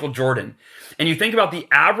was Michael Jordan. And you think about the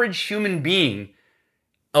average human being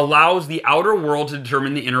allows the outer world to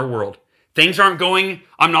determine the inner world. Things aren't going,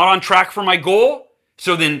 I'm not on track for my goal.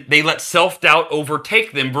 So then they let self-doubt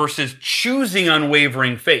overtake them versus choosing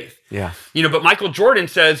unwavering faith. Yeah. But Michael Jordan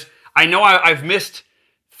says, I know I've missed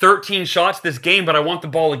 13 shots this game, but I want the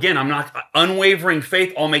ball again. I'm not unwavering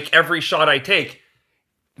faith. I'll make every shot I take.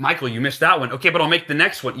 Michael, you missed that one. Okay, but I'll make the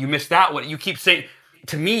next one. You missed that one. You keep saying,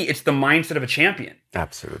 to me, it's the mindset of a champion.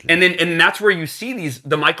 Absolutely. And that's where you see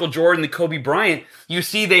the Michael Jordan, the Kobe Bryant, you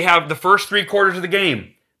see they have the first 3 quarters of the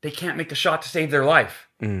game. They can't make a shot to save their life.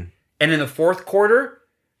 And in the 4th quarter,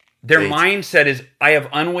 their mindset is, I have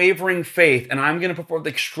unwavering faith and I'm going to put forth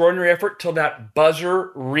extraordinary effort till that buzzer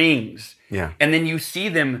rings. Yeah. And then you see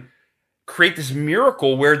them create this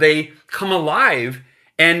miracle where they come alive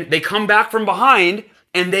and they come back from behind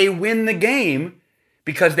and they win the game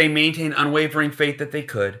because they maintain unwavering faith that they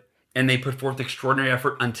could and they put forth extraordinary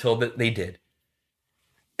effort until that they did.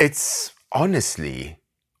 It's honestly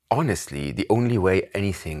honestly the only way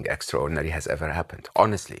anything extraordinary has ever happened.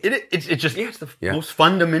 Honestly. It's just, it's the most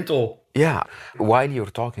fundamental. Yeah. While you're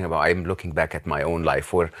talking about, I'm looking back at my own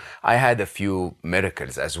life where I had a few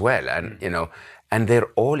miracles as well. And, and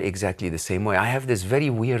they're all exactly the same way. I have this very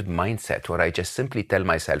weird mindset where I just simply tell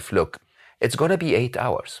myself, look, it's going to be 8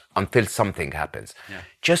 hours until something happens. Yeah.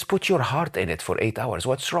 Just put your heart in it for 8 hours.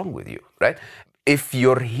 What's wrong with you, right? If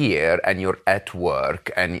you're here and you're at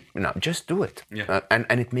work and, just do it. Yeah.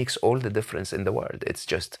 And it makes all the difference in the world. It's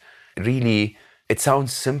just really... It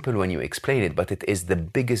sounds simple when you explain it, but it is the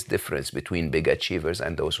biggest difference between big achievers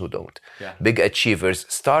and those who don't. Yeah. Big achievers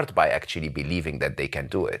start by actually believing that they can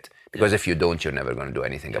do it. Because if you don't, you're never going to do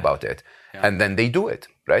anything about it. Yeah. And then they do it,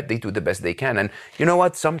 right? They do the best they can. And you know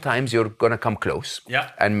what? Sometimes you're going to come close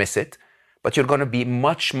and miss it, but you're going to be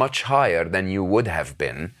much, much higher than you would have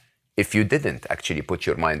been if you didn't actually put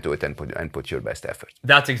your mind to it and put your best effort.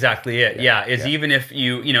 That's exactly it. Yeah. Even if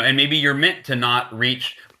you, and maybe you're meant to not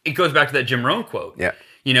reach... It goes back to that Jim Rohn quote. Yeah.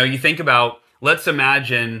 You think about, let's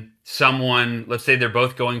imagine someone, let's say they're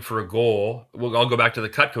both going for a goal. I'll go back to the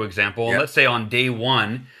Cutco example. Yeah. Let's say on day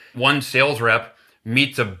one sales rep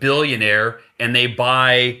meets a billionaire and they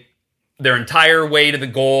buy their entire way to the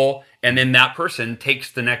goal. And then that person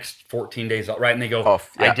takes the next 14 days out, right? And they go,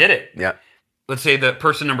 I did it. Yeah. Let's say the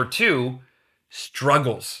person number 2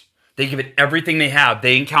 struggles. They give it everything they have.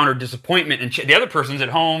 They encounter disappointment. And the other person's at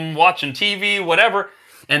home watching TV, whatever.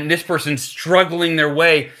 And this person's struggling their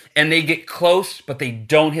way, and they get close, but they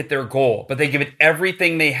don't hit their goal. But they give it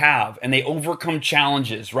everything they have, and they overcome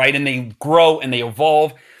challenges, right? And they grow, and they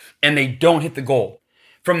evolve, and they don't hit the goal.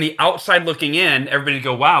 From the outside looking in, everybody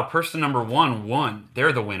go, wow, person number 1 won.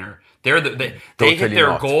 They're the winner. They hit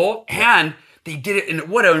their goal, and they did it. And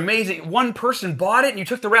what an amazing, one person bought it, and you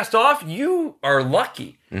took the rest off. You are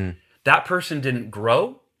lucky. Mm. That person didn't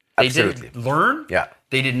grow. They didn't learn. Yeah.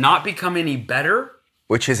 They did not become any better.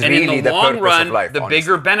 Which is really the long run, of life, the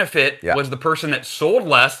bigger benefit was the person that sold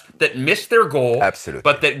less, that missed their goal,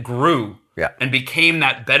 but that grew and became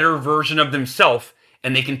that better version of themselves.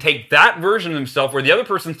 And they can take that version of themselves, where the other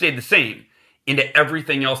person stayed the same, into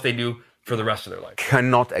everything else they do for the rest of their life.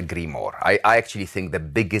 Cannot agree more. I actually think the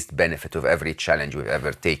biggest benefit of every challenge we've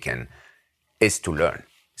ever taken is to learn,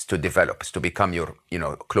 is to develop, is to become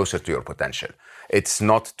closer to your potential. It's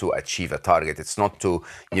not to achieve a target. It's not to,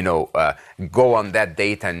 go on that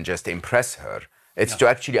date and just impress her. It's to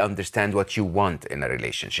actually understand what you want in a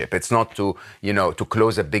relationship. It's not to, to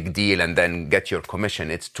close a big deal and then get your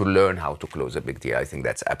commission. It's to learn how to close a big deal. I think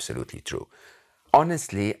that's absolutely true.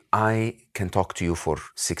 Honestly, I can talk to you for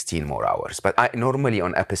 16 more hours. But I normally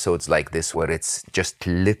on episodes like this, where it's just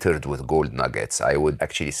littered with gold nuggets, I would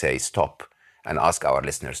actually say stop and ask our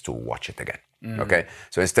listeners to watch it again. Okay?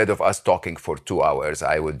 So instead of us talking for 2 hours,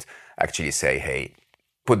 I would actually say, hey,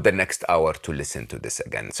 put the next hour to listen to this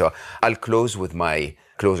again. So I'll close with my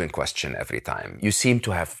closing question every time. You seem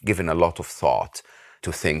to have given a lot of thought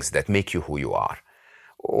to things that make you who you are.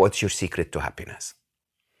 What's your secret to happiness?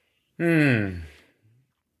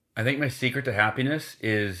 I think my secret to happiness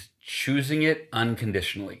is choosing it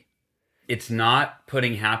unconditionally. It's not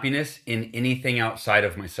putting happiness in anything outside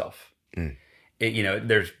of myself.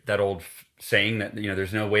 There's that old saying that,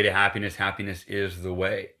 there's no way to happiness. Happiness is the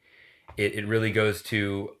way. It really goes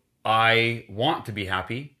to, I want to be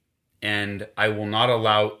happy, and I will not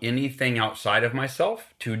allow anything outside of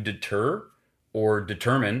myself to deter or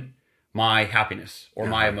determine my happiness or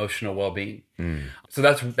my emotional well-being. So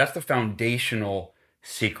that's the foundational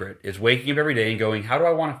secret, is waking up every day and going, how do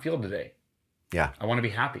I want to feel today? Yeah. I want to be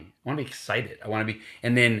happy. I want to be excited.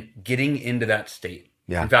 And then getting into that state.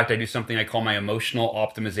 Yeah. In fact, I do something I call my emotional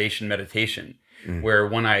optimization meditation, where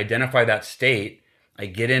when I identify that state, I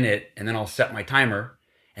get in it, and then I'll set my timer,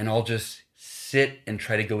 and I'll just sit and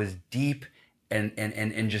try to go as deep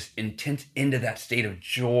and just intense into that state of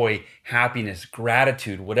joy, happiness,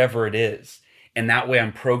 gratitude, whatever it is. And that way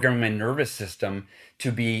I'm programming my nervous system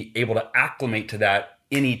to be able to acclimate to that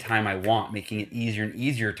anytime I want, making it easier and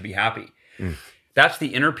easier to be happy. That's the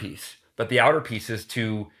inner piece. But the outer piece is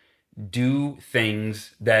to do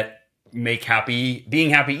things that make being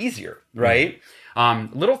happy easier, right?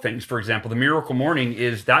 Little things, for example, the miracle morning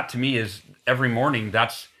to me is every morning,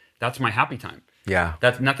 that's my happy time. Yeah.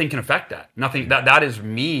 Nothing can affect that. Nothing, that is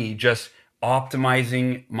me just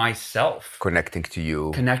optimizing myself. Connecting to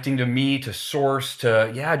you. Connecting to me, to source,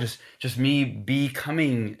 to, just me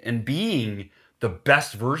becoming and being the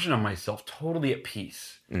best version of myself, totally at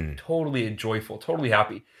peace, totally joyful, totally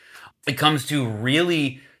happy. It comes to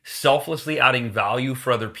really selflessly adding value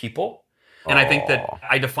for other people. And I think that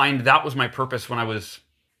I defined that was my purpose when I was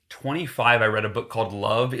 25. I read a book called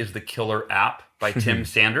Love is the Killer App by Tim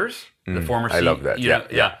Sanders, the former CEO. I love that.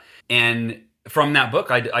 Yeah. And from that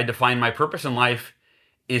book, I defined my purpose in life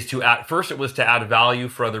is to add, first it was to add value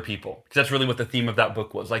for other people. Because that's really what the theme of that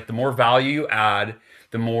book was. Like the more value you add,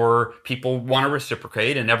 the more people want to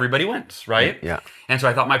reciprocate and everybody wins, right? Yeah. And so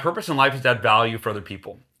I thought my purpose in life is to add value for other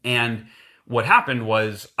people. And what happened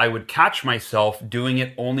was I would catch myself doing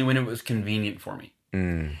it only when it was convenient for me.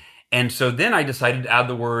 And so then I decided to add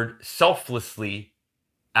the word selflessly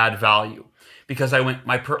add value, because I want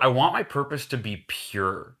my purpose to be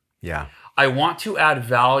pure. Yeah. I want to add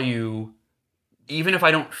value even if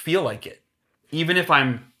I don't feel like it, even if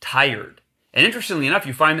I'm tired. And interestingly enough,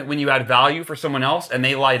 you find that when you add value for someone else and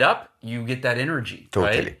they light up, you get that energy.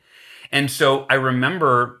 Totally. Right? And so I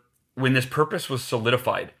remember when this purpose was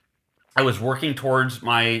solidified, I was working towards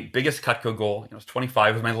my biggest Cutco goal. I was 25.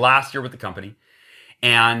 It was my last year with the company.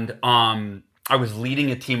 And I was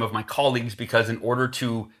leading a team of my colleagues because in order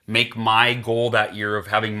to make my goal that year of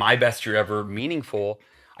having my best year ever meaningful,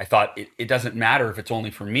 I thought it doesn't matter if it's only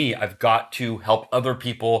for me. I've got to help other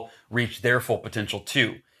people reach their full potential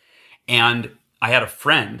too. And I had a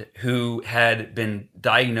friend who had been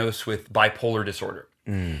diagnosed with bipolar disorder.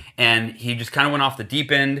 And he just kind of went off the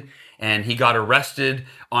deep end, and he got arrested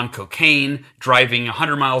on cocaine, driving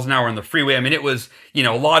 100 miles an hour on the freeway. I mean, it was, a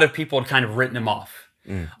lot of people had kind of written him off.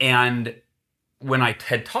 And when I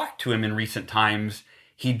had talked to him in recent times,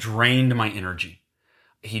 he drained my energy.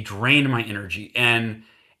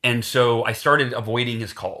 And so I started avoiding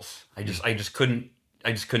his calls. I just couldn't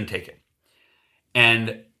take it.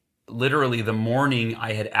 And literally the morning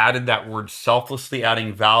I had added that word selflessly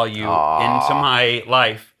adding value into my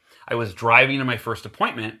life, I was driving to my first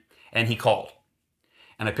appointment and he called.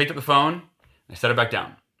 And I picked up the phone, and I set it back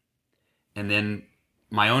down. And then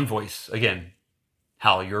my own voice, again,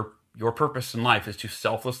 Hal, your purpose in life is to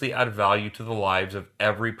selflessly add value to the lives of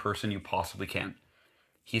every person you possibly can.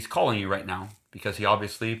 He's calling you right now because he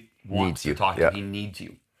obviously wants to talk to you. He needs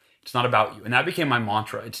you. It's not about you. And that became my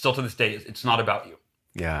mantra. It's still to this day, it's not about you.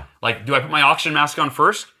 Yeah. Like, do I put my oxygen mask on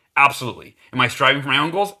first? Absolutely. Am I striving for my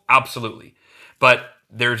own goals? Absolutely. But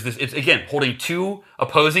there's this, it's again, holding two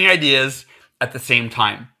opposing ideas at the same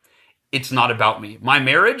time. It's not about me. My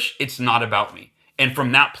marriage, it's not about me. And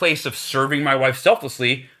from that place of serving my wife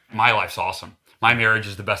selflessly, my life's awesome. My marriage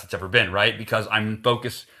is the best it's ever been, right? Because I'm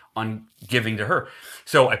focused on giving to her.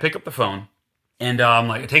 So I pick up the phone and I'm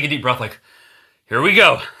like, I take a deep breath, like, here we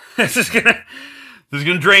go. This is gonna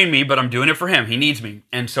drain me, but I'm doing it for him. He needs me.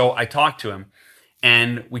 And so I talk to him,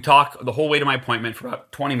 and we talk the whole way to my appointment for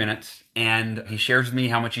about 20 minutes. And he shares with me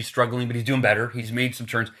how much he's struggling, but he's doing better. He's made some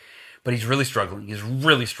turns, but he's really struggling. He's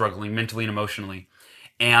really struggling mentally and emotionally.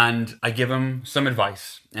 And I give him some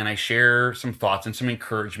advice, and I share some thoughts and some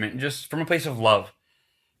encouragement, just from a place of love.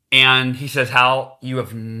 And he says, Hal, you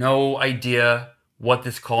have no idea what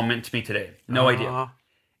this call meant to me today. No idea.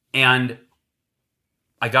 And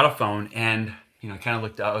I got a phone, and I kind of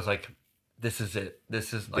looked out. I was like, "This is it.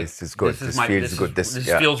 This is good. This feels good. This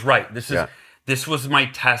feels right. This was my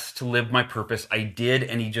test to live my purpose. I did,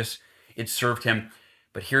 and it served him.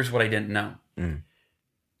 But here's what I didn't know.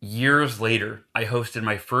 Years later, I hosted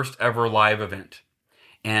my first ever live event,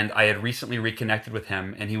 and I had recently reconnected with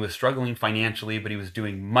him, and he was struggling financially, but he was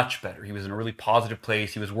doing much better. He was in a really positive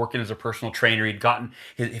place. He was working as a personal trainer. He'd gotten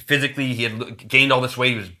physically, he had gained all this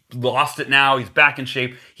weight. He was lost it now. He's back in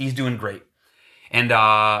shape. He's doing great. And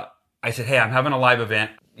I said, hey, I'm having a live event.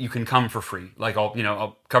 You can come for free. Like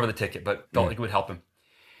I'll cover the ticket, but felt like it would help him.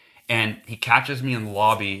 And he catches me in the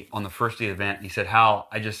lobby on the first day of the event. He said, Hal,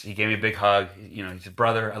 he gave me a big hug. He said,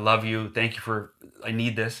 brother, I love you. Thank you I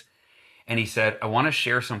need this. And he said, I want to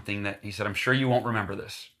share something that, he said, I'm sure you won't remember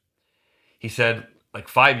this. He said, like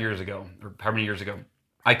 5 years ago, or how many years ago,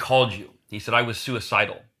 I called you. He said, I was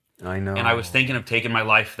suicidal. I know. And I was thinking of taking my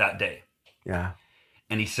life that day. Yeah.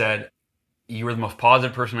 And he said, you were the most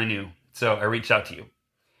positive person I knew. So I reached out to you.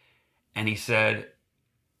 And he said,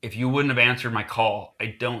 if you wouldn't have answered my call,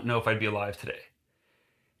 I don't know if I'd be alive today.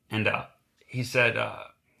 And he said,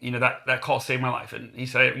 that call saved my life. And he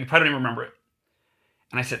said, you probably don't even remember it.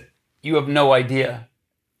 And I said, you have no idea.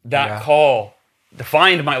 That call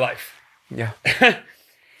defined my life. Yeah.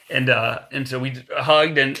 And so we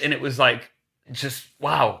hugged, and it was like, just,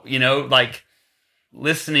 wow, like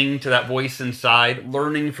listening to that voice inside,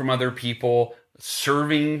 learning from other people,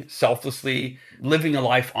 serving selflessly, living a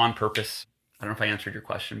life on purpose. I don't know if I answered your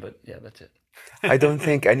question, but yeah, that's it. I don't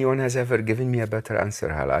think anyone has ever given me a better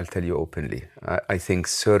answer, Hal. I'll tell you openly. I think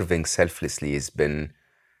serving selflessly has been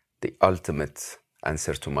the ultimate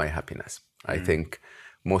answer to my happiness. I think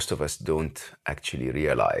most of us don't actually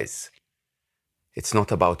realize it's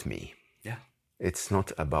not about me. Yeah. It's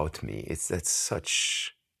not about me.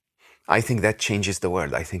 I think that changes the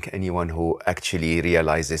world. I think anyone who actually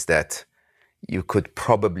realizes that you could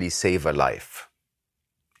probably save a life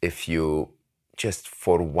if you just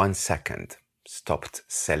for 1 second stopped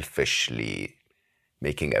selfishly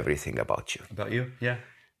making everything about you. About you? Yeah.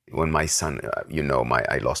 When my son,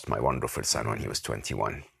 I lost my wonderful son when he was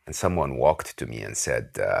 21. And someone walked to me and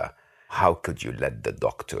said, how could you let the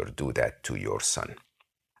doctor do that to your son?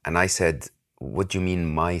 And I said, what do you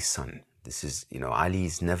mean my son? This is,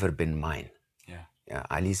 Ali's never been mine. Yeah,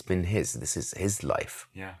 Ali's been his. This is his life.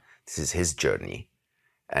 Yeah. This is his journey.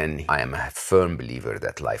 And I am a firm believer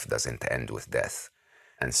that life doesn't end with death.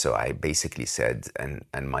 And so I basically said,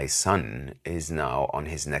 and my son is now on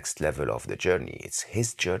his next level of the journey. It's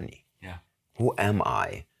his journey. Yeah. Who am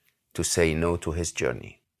I to say no to his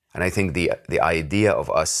journey? And I think the idea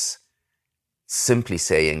of us simply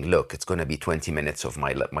saying, look, it's going to be 20 minutes of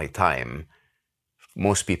my time,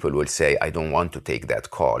 most people will say, I don't want to take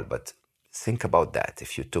that call. But think about that.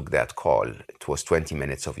 If you took that call, it was 20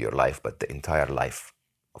 minutes of your life, but the entire life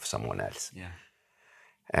of someone else. Yeah.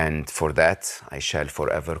 And for that, I shall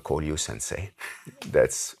forever call you Sensei.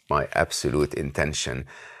 That's my absolute intention.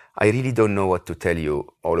 I really don't know what to tell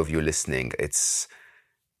you, all of you listening. It's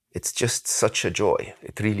just such a joy.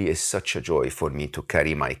 It really is such a joy for me to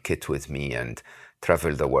carry my kit with me and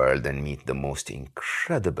travel the world and meet the most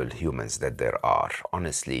incredible humans that there are.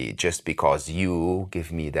 Honestly, just because you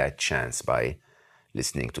give me that chance by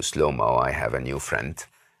listening to Slow Mo, I have a new friend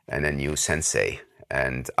and a new Sensei.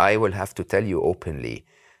 And I will have to tell you openly,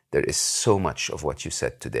 there is so much of what you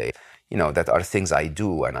said today, that are things I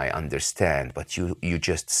do and I understand, but you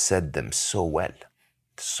just said them so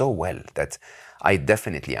well that I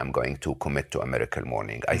definitely am going to commit to A Miracle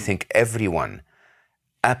Morning. I think everyone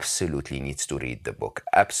absolutely needs to read the book,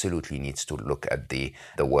 absolutely needs to look at the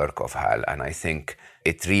work of Hal. And I think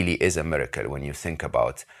it really is a miracle when you think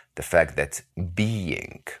about the fact that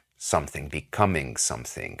being something, becoming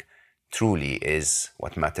something, truly is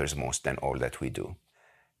what matters most than all that we do.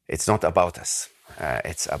 It's not about us.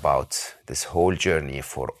 It's about this whole journey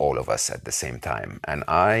for all of us at the same time. And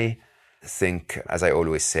I think, as I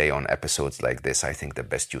always say on episodes like this, I think the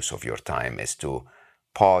best use of your time is to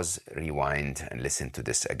pause, rewind, and listen to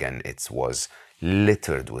this again. It was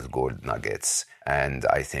littered with gold nuggets. And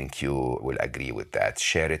I think you will agree with that.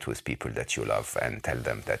 Share it with people that you love and tell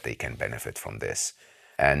them that they can benefit from this.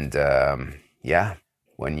 And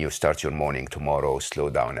when you start your morning tomorrow,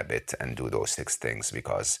 slow down a bit and do those 6 things,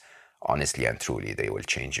 because honestly and truly, they will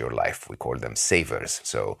change your life. We call them savers.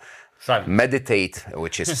 So silence. Meditate,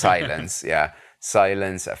 which is silence. Yeah.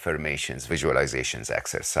 Silence, affirmations, visualizations,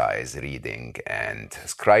 exercise, reading, and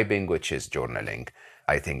scribing, which is journaling.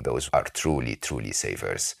 I think those are truly, truly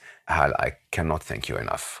savers. Hal, I cannot thank you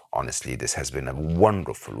enough. Honestly, this has been a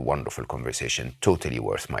wonderful, wonderful conversation, totally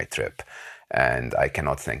worth my trip. And I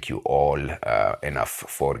cannot thank you all enough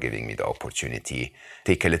for giving me the opportunity.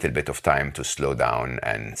 Take a little bit of time to slow down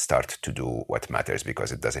and start to do what matters,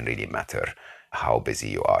 because it doesn't really matter how busy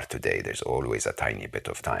you are today. There's always a tiny bit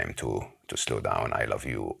of time to slow down. I love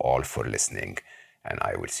you all for listening, and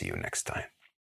I will see you next time.